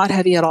 was not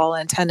heavy at all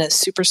and 10 is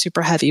super,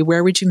 super heavy,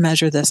 where would you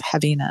measure this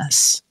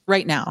heaviness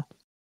right now?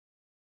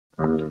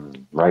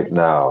 Right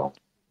now,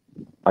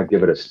 I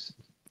give it a.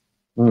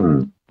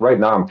 Right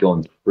now, I'm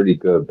feeling pretty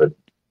good, but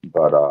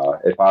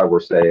if I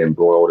were, say,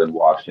 embroiled in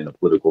watching a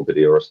political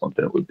video or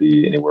something, it would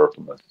be anywhere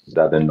from a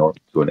 7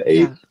 to an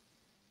 8.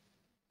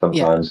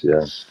 Sometimes,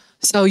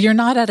 So you're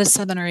not at a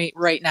 7 or 8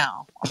 right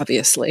now,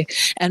 obviously.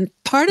 And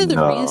part of the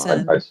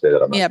reason... I'd say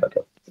that I'm at like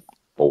a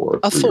 4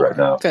 or 3 right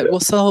now. Good. Well,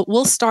 so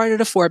we'll start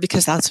at a 4,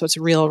 because that's what's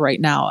real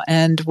right now.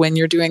 And when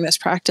you're doing this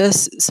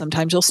practice,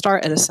 sometimes you'll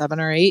start at a 7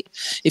 or 8.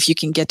 If you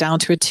can get down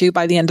to a 2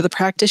 by the end of the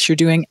practice, you're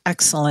doing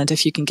excellent.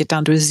 If you can get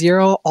down to a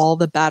 0, all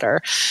the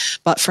better.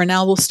 But for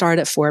now, we'll start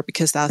at 4,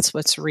 because that's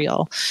what's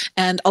real.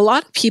 And a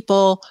lot of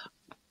people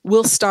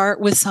will start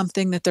with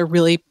something that they're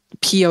really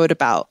PO'd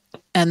about.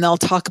 And they'll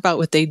talk about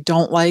what they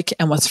don't like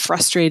and what's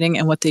frustrating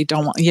and what they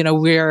don't want.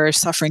 We're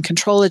suffering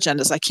control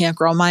agendas. I can't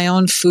grow my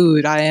own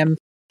food. I am,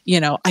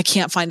 I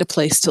can't find a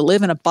place to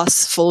live, and a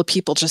bus full of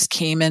people just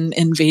came and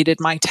invaded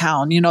my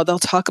town. They'll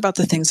talk about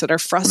the things that are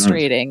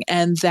frustrating,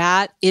 and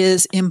that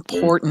is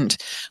important.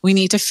 We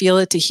need to feel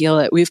it to heal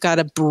it. We've got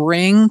to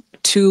bring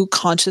to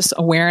conscious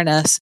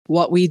awareness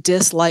what we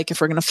dislike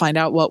if we're going to find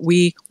out what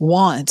we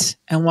want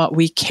and what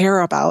we care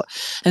about.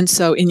 And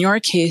so in your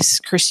case,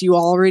 Chris, you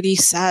already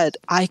said,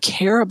 I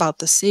care about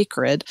the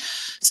sacred.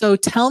 So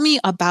tell me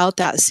about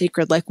that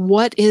sacred. Like,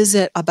 what is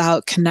it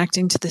about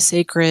connecting to the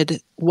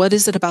sacred? What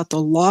is it about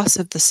the loss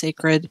of the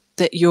sacred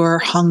that you're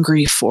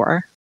hungry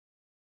for?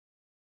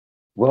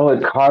 Well,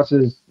 it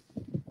causes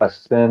a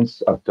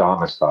sense of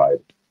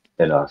domicile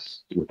in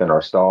us, within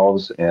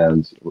ourselves,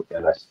 and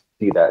I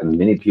see that in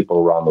many people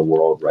around the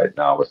world right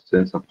now, a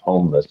sense of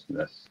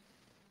homelessness,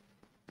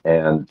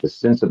 and the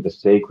sense of the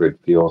sacred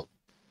feels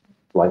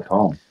like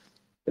home.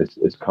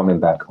 It's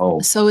coming back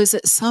home. So is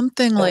it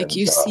something like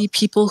you see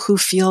people who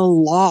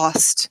feel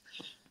lost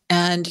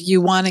and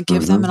you want to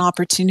give them an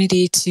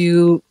opportunity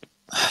to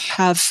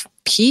have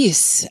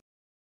peace?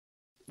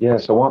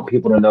 Yes, I want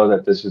people to know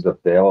that this is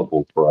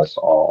available for us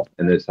all,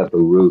 and it's at the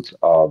root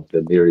of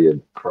the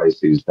myriad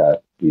crises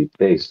that we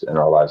face in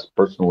our lives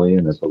personally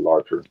and as a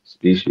larger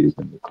species,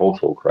 and the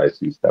cultural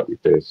crises that we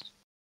face.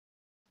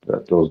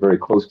 That goes very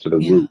close to the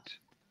root.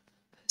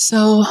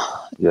 So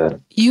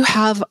you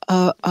have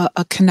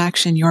a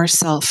connection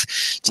yourself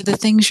to the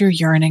things you're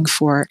yearning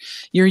for.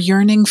 You're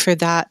yearning for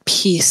that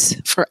peace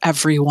for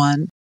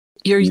everyone.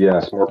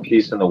 Yes, more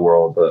peace in the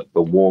world.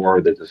 The war,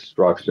 the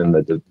destruction,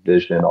 the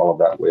division, all of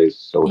that weighs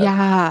so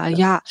heavy.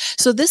 Yeah.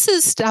 So this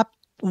is step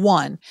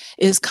one,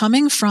 is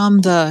coming from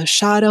the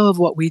shadow of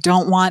what we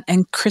don't want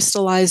and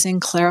crystallizing,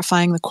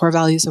 clarifying the core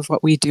values of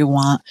what we do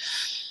want.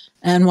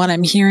 And what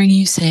I'm hearing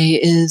you say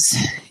is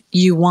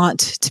you want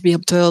to be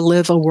able to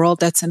live a world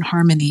that's in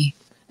harmony,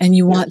 and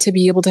you want to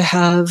be able to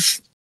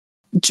have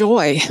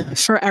joy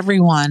for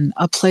everyone,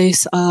 a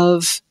place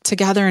of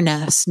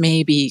togetherness,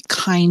 maybe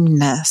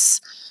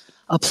kindness,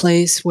 a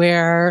place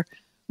where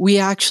we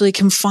actually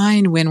can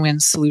find win-win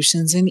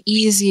solutions in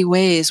easy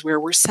ways, where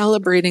we're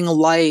celebrating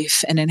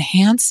life and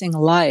enhancing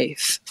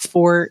life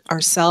for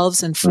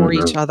ourselves and for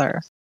each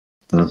other.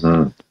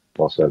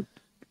 Well said.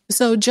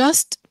 So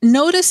just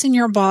notice in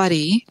your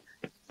body,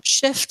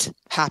 shift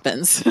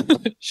happens.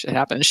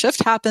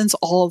 Shift happens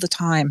all the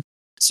time.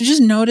 So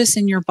just notice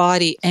in your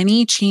body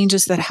any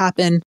changes that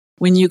happen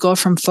when you go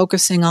from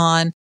focusing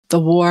on the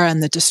war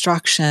and the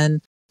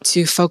destruction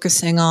to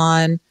focusing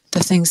on the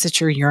things that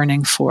you're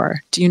yearning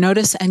for. Do you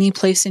notice any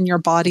place in your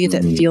body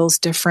that feels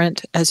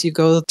different as you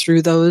go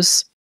through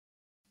those?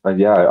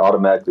 It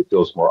automatically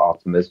feels more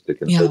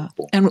optimistic and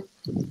hopeful, and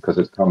because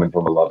it's coming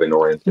from a loving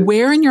orientation.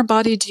 Where in your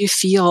body do you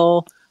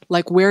feel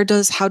like,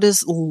 how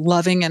does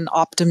loving and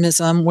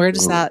optimism, where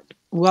does that,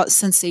 what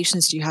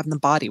sensations do you have in the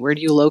body? Where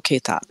do you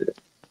locate that?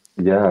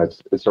 Yeah,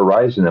 it's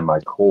arising in my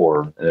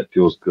core, and it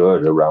feels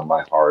good around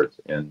my heart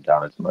and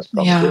down into my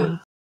stomach. Yeah.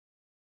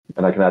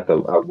 And I can at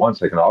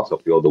once I can also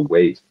feel the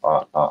weight,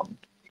 a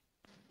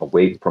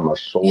weight from my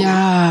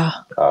shoulder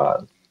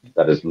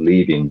that is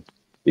leaving,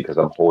 because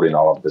I'm holding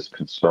all of this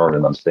concern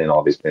and I'm saying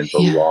all these things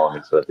are wrong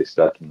instead of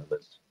accepting them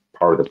as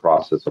part of the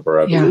process of our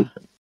evolution.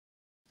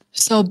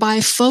 So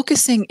by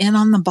focusing in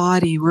on the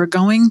body, we're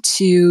going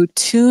to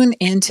tune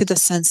into the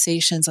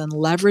sensations and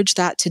leverage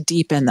that to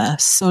deepen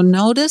this. So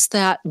notice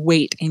that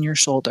weight in your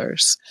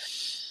shoulders.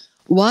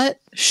 What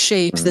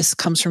shape, this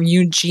comes from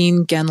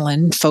Eugene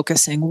Genlin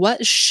focusing,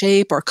 what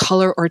shape or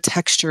color or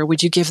texture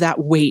would you give that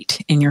weight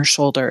in your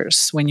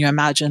shoulders when you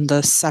imagine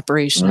the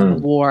separation and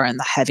the war and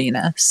the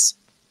heaviness?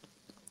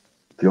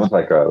 Feels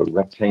like a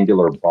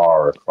rectangular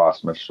bar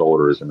across my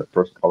shoulders, and the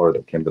first color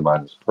that came to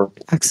mind was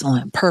purple.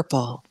 Excellent.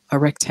 Purple, a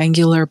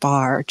rectangular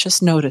bar.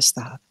 Just notice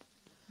that.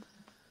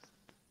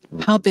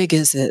 How big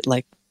is it?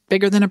 Like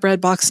bigger than a bread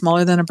box,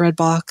 smaller than a bread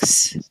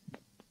box?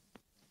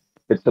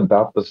 It's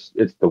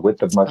the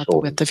width of my shoulders. The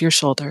width of your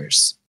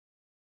shoulders.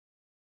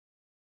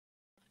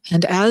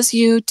 And as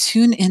you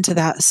tune into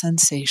that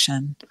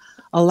sensation,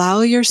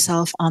 allow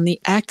yourself on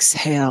the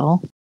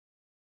exhale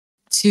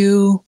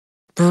to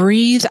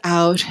breathe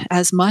out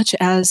as much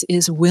as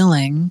is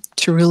willing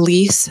to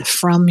release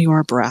from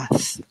your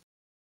breath.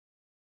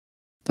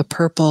 The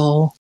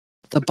purple,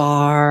 the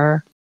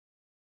bar.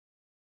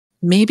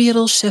 Maybe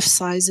it'll shift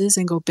sizes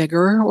and go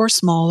bigger or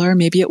smaller.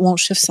 Maybe it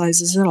won't shift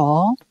sizes at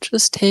all.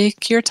 Just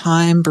take your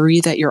time,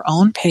 breathe at your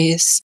own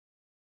pace,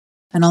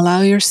 and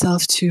allow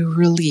yourself to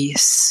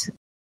release.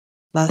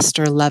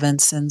 Lester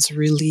Levinson's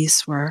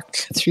release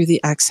work through the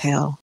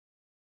exhale.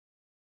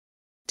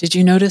 Did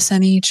you notice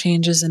any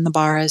changes in the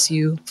bar as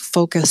you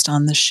focused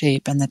on the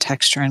shape and the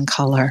texture and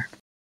color?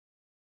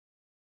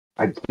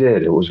 I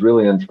did. It was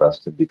really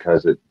interesting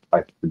because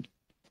I could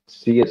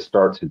see it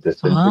start to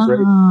disintegrate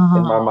in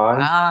my mind.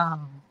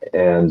 Wow.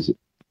 And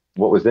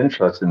what was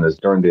interesting is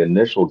during the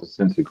initial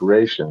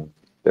disintegration,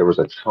 there was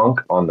a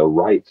chunk on the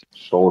right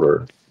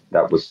shoulder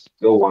that was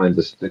still wanting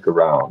to stick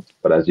around.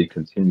 But as you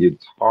continued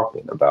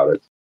talking about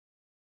it,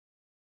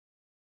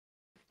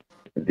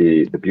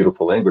 the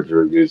beautiful language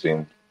you're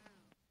using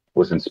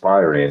was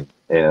inspiring,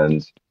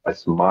 and I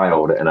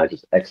smiled and I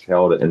just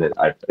exhaled it, and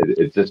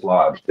it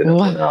dislodged and it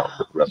went out.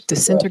 The rest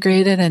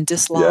disintegrated and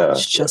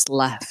dislodged, just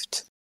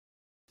left.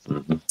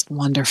 It's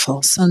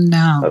wonderful. So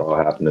now that all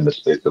happened in the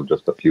space of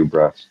just a few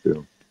breaths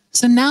too.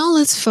 So now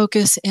let's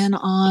focus in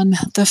on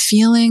the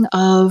feeling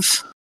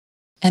of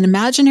an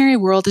imaginary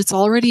world. It's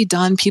already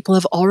done. People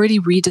have already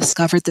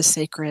rediscovered the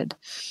sacred.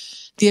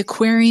 The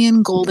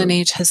Aquarian Golden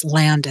Age has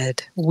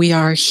landed. We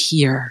are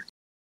here.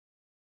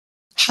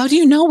 How do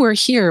you know we're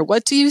here?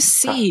 What do you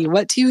see?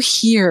 What do you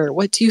hear?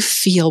 What do you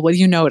feel? What do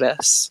you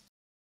notice?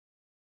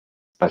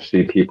 I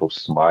see people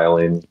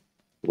smiling.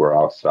 We're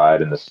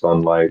outside in the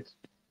sunlight.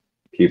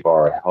 People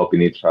are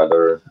helping each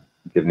other,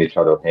 giving each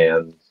other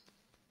hands.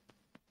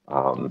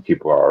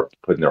 People are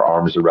putting their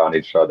arms around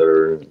each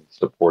other,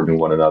 supporting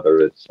one another.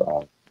 It's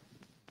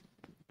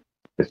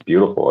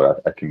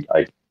beautiful.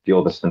 I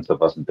feel the sense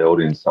of us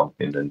building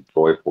something and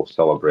joyful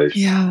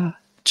celebration. Yeah.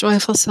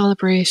 Joyful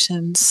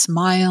celebration,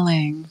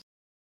 smiling,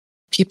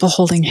 people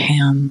holding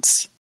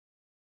hands.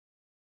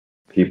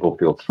 People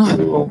feel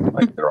true,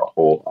 like their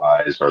whole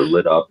eyes are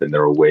lit up and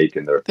they're awake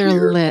and they're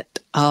here. Lit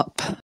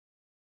up.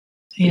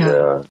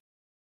 Yeah.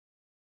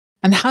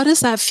 And how does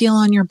that feel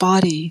on your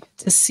body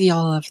to see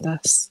all of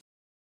this?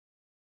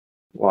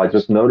 Well, I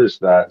just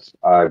noticed that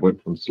I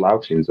went from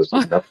slouching to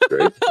sitting up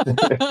straight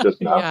just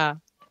now. Yeah.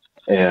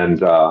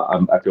 And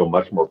I feel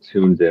much more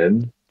tuned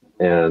in,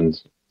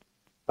 and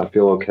I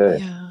feel okay.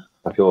 Yeah.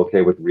 I feel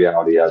okay with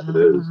reality as it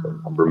is.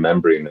 And I'm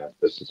remembering that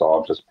this is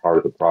all just part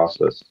of the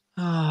process.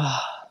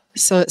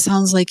 So it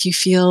sounds like you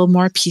feel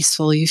more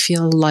peaceful. You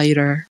feel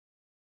lighter.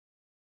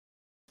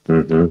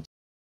 Mm-hmm.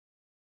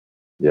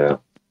 Yeah.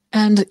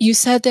 And you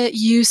said that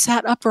you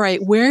sat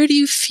upright. Where do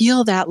you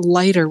feel that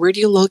lighter? Where do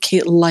you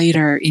locate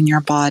lighter in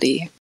your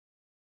body?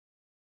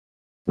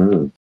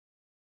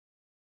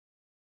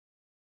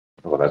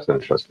 Oh, that's an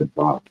interesting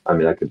thought. I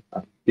mean, I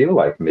feel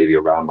like maybe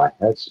around my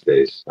head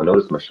space. I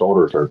notice my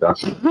shoulders are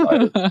definitely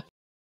lighter.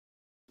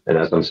 And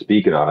as I'm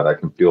speaking on it, I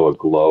can feel a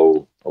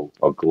glow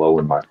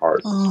in my heart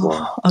as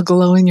well. A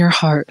glow in your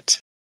heart.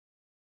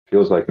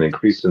 Feels like an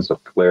increased sense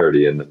of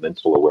clarity in the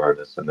mental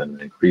awareness, and then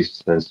an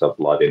increased sense of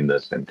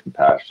lovingness and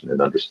compassion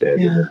and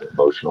understanding and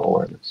emotional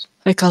awareness.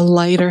 Like a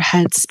lighter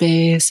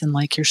headspace, and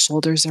like your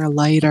shoulders are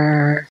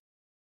lighter.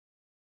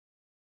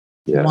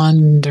 Yeah.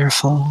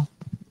 Wonderful.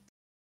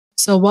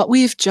 So what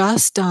we've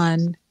just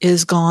done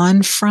is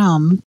gone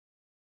from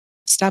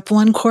step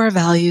 1 core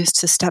values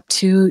to step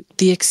 2,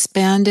 the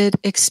expanded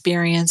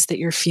experience that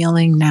you're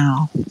feeling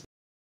now.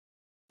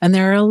 And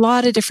there are a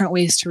lot of different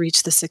ways to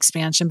reach this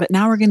expansion, but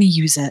now we're going to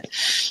use it.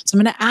 So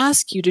I'm going to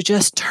ask you to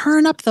just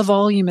turn up the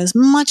volume as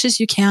much as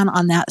you can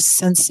on that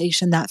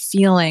sensation, that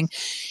feeling.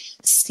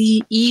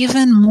 See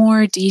even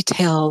more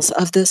details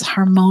of this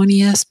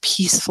harmonious,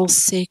 peaceful,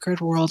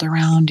 sacred world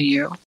around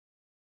you.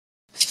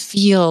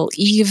 Feel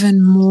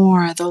even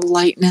more the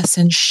lightness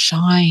and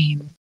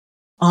shine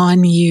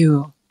on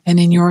you and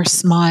in your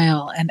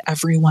smile and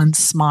everyone's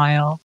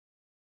smile.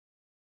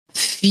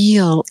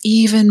 Feel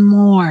even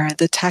more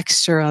the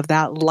texture of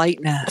that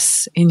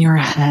lightness in your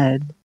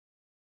head.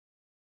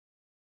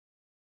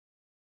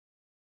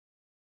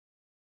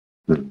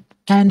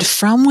 And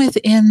from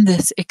within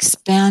this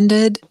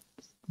expanded,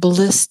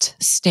 blissed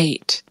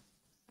state,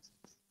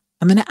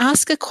 I'm going to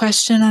ask a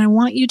question, and I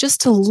want you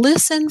just to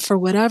listen for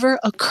whatever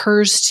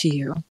occurs to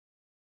you.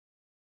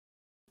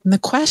 And the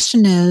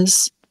question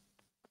is,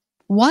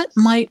 what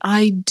might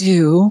I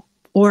do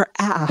or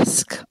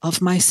ask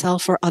of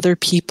myself or other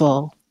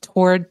people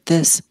toward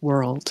this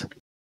world?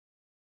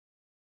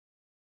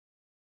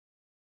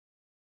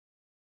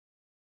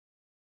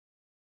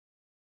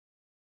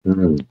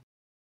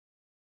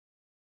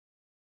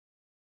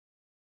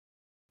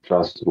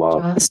 Just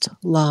love. Just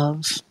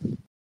love.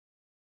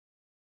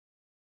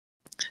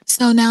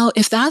 So now,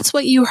 if that's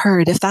what you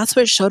heard, if that's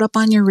what showed up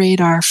on your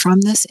radar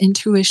from this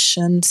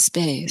intuition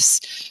space,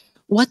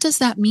 what does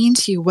that mean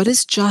to you? What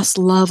does just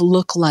love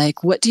look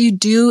like? What do you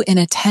do in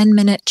a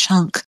 10-minute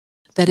chunk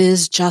that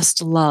is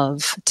just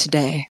love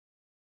today?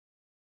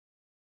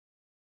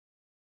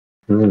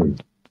 Well,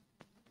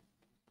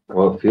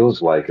 it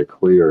feels like a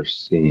clear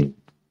scene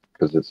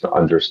because it's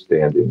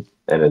understanding,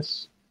 and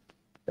it's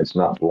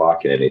not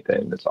blocking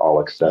anything. It's all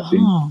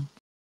accepting.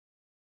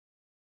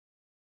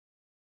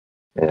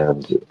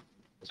 And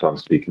so I'm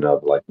speaking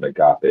of like an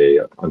agape,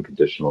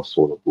 unconditional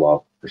sort of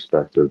love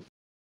perspective.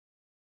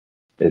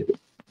 It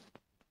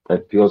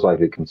feels like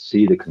it can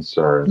see the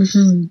concerns,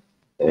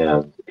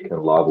 and it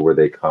can love where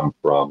they come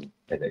from,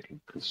 and it can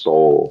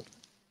console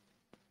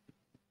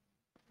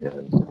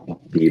and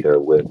be there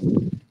with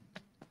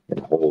and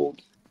hold.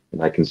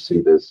 And I can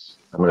see this.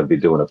 I'm going to be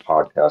doing a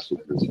podcast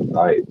later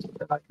tonight,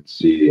 and I can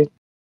see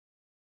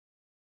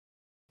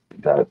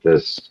that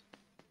this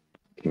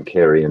can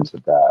carry into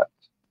that.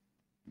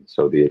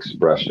 So the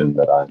expression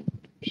that I'm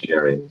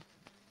sharing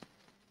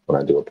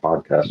when I do a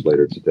podcast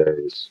later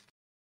today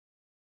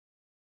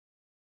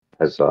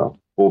has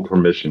full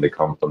permission to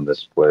come from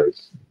this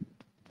place.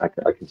 I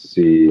can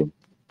see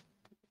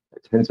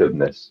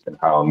attentiveness in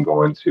how I'm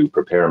going to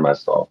prepare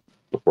myself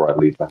before I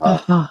leave the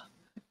house.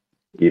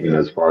 Even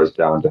as far as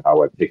down to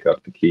how I pick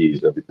up the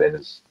keys, everything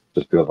just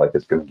feels like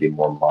it's going to be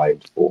more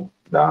mindful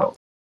now.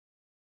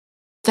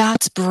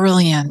 That's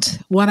brilliant.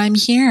 What I'm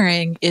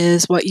hearing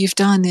is what you've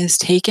done is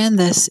taken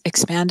this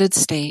expanded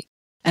state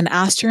and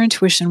asked your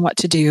intuition what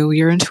to do.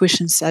 Your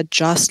intuition said,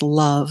 just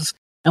love.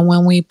 And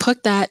when we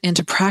put that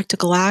into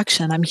practical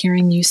action, I'm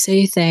hearing you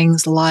say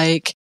things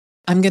like,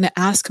 I'm going to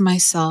ask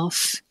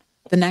myself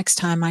the next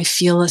time I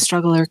feel a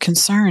struggle or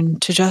concern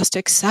to just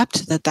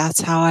accept that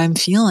that's how I'm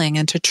feeling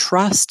and to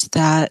trust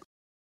that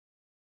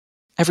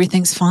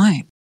everything's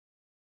fine.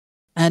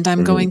 And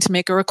I'm going to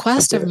make a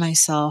request of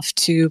myself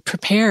to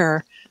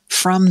prepare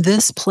from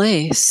this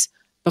place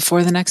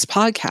before the next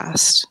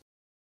podcast.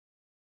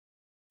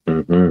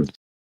 Mm-hmm.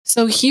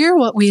 So here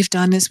what we've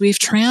done is we've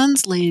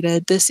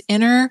translated this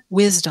inner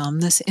wisdom,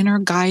 this inner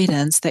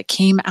guidance that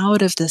came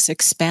out of this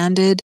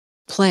expanded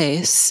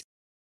place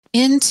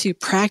into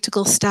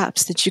practical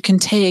steps that you can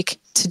take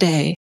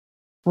today,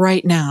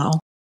 right now.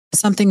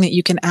 Something that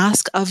you can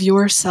ask of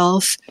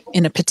yourself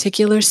in a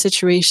particular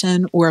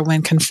situation or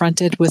when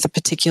confronted with a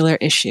particular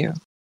issue.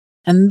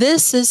 And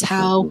this is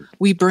how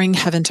we bring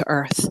heaven to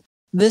earth.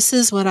 This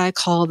is what I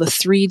call the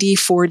 3D,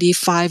 4D,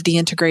 5D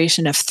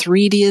integration. If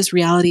 3D is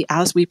reality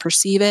as we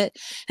perceive it,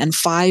 and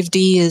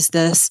 5D is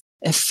this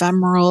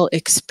ephemeral,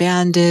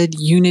 expanded,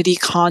 unity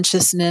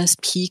consciousness,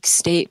 peak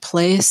state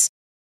place,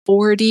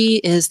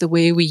 4D is the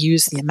way we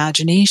use the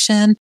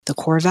imagination, the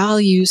core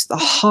values, the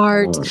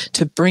heart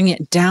to bring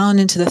it down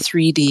into the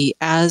 3D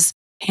as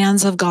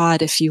hands of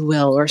God, if you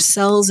will, or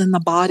cells in the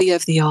body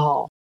of the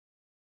all.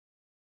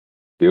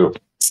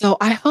 Beautiful. So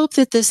I hope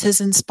that this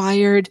has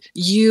inspired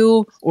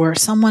you or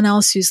someone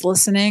else who's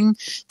listening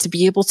to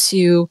be able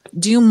to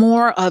do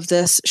more of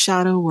this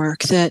shadow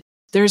work, that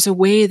there's a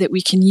way that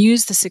we can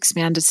use this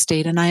expanded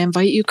state. And I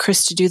invite you,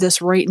 Chris, to do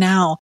this right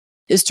now,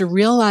 is to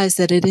realize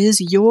that it is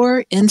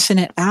your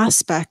infinite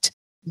aspect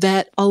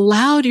that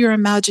allowed your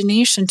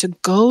imagination to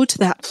go to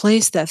that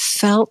place that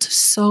felt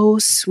so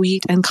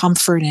sweet and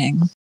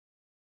comforting.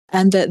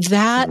 And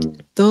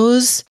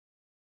those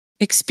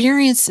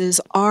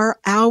experiences are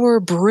our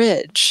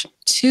bridge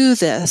to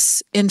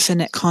this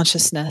infinite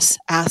consciousness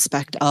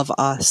aspect of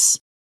us.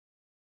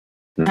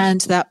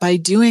 And that by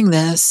doing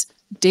this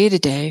day to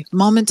day,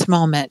 moment to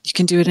moment, you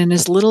can do it in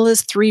as little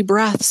as 3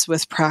 breaths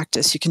with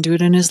practice. You can do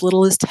it in as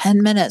little as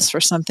 10 minutes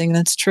for something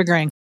that's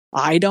triggering.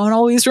 I don't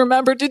always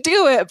remember to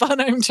do it,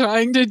 but I'm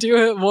trying to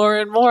do it more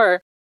and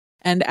more.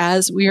 And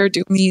as we are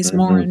doing these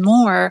more and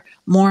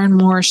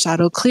more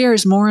shadow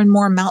clears, more and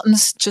more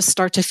mountains just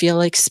start to feel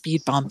like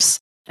speed bumps.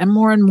 And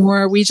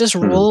more we just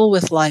roll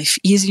with life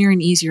easier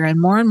and easier. And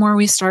more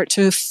we start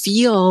to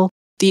feel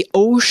the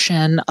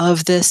ocean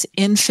of this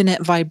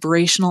infinite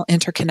vibrational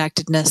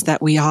interconnectedness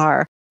that we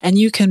are. And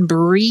you can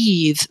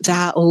breathe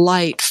that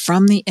light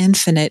from the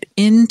infinite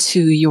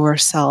into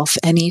yourself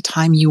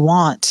anytime you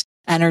want.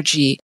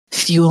 Energy,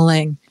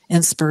 fueling,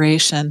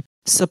 inspiration,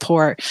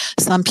 support.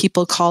 Some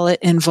people call it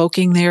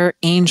invoking their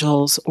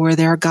angels or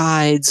their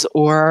guides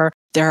or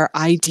their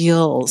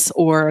ideals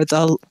or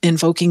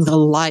invoking the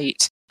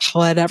light.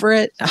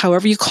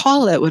 However you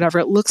call it, whatever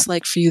it looks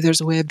like for you,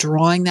 there's a way of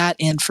drawing that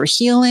in for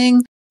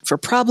healing, for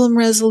problem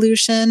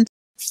resolution.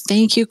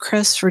 Thank you,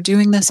 Chris, for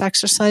doing this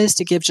exercise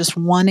to give just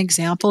one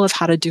example of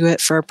how to do it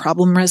for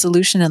problem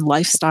resolution and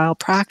lifestyle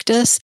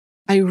practice.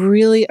 I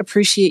really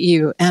appreciate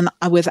you. And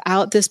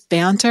without this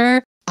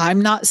banter,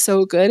 I'm not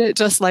so good at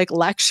just like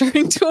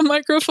lecturing to a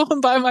microphone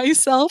by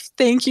myself.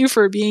 Thank you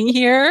for being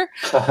here.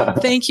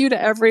 Thank you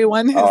to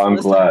everyone who's I'm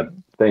listening.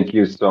 glad. Thank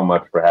you so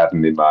much for having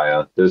me,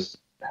 Maya. This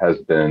has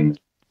been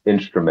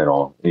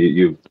instrumental.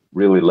 You've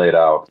really laid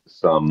out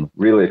some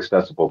really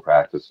accessible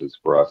practices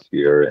for us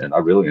here, and I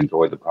really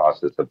enjoyed the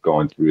process of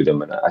going through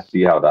them. And I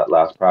see how that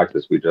last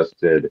practice we just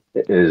did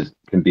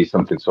can be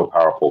something so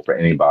powerful for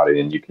anybody,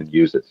 and you can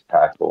use it to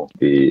tackle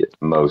the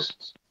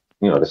most,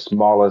 the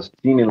smallest,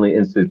 seemingly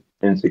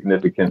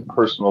insignificant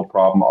personal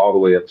problem, all the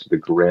way up to the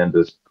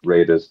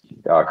greatest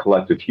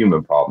collective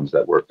human problems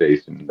that we're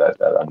facing, that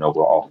I know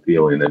we're all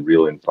feeling and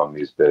reeling from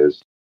these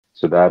days.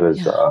 So that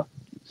is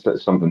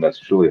something that's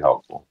truly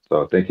helpful.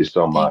 So thank you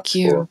so much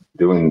for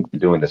doing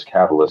this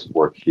catalyst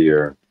work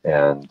here.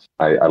 And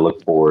I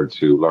look forward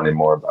to learning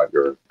more about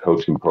your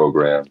coaching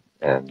program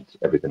and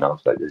everything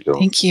else that you're doing.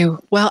 Thank you.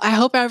 Well, I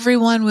hope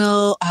everyone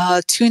will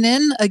tune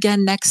in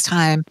again next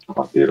time.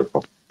 Oh,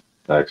 beautiful.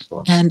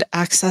 Excellent. And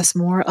access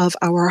more of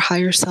our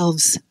higher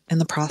selves in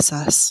the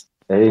process.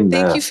 Amen.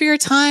 Thank you for your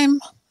time,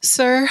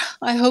 sir.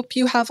 I hope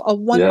you have a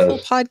wonderful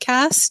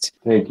podcast.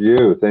 Thank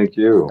you. Thank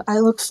you. I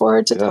look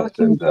forward to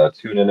talking. And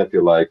tune in if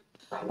you like.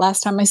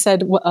 Last time I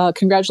said,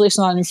 congratulations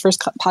on your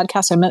first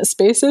podcast, I meant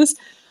Spaces.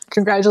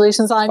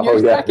 Congratulations on your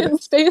second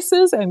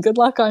Spaces, and good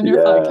luck on your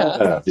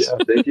podcast.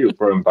 Yeah, thank you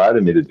for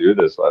inviting me to do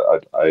this.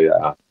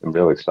 I am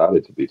really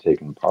excited to be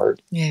taking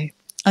part. Yay.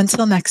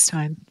 Until next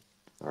time.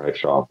 All right,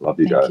 Shaw. Love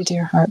you guys. Thank you,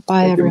 dear heart.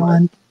 Bye,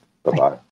 everyone. Bye-bye.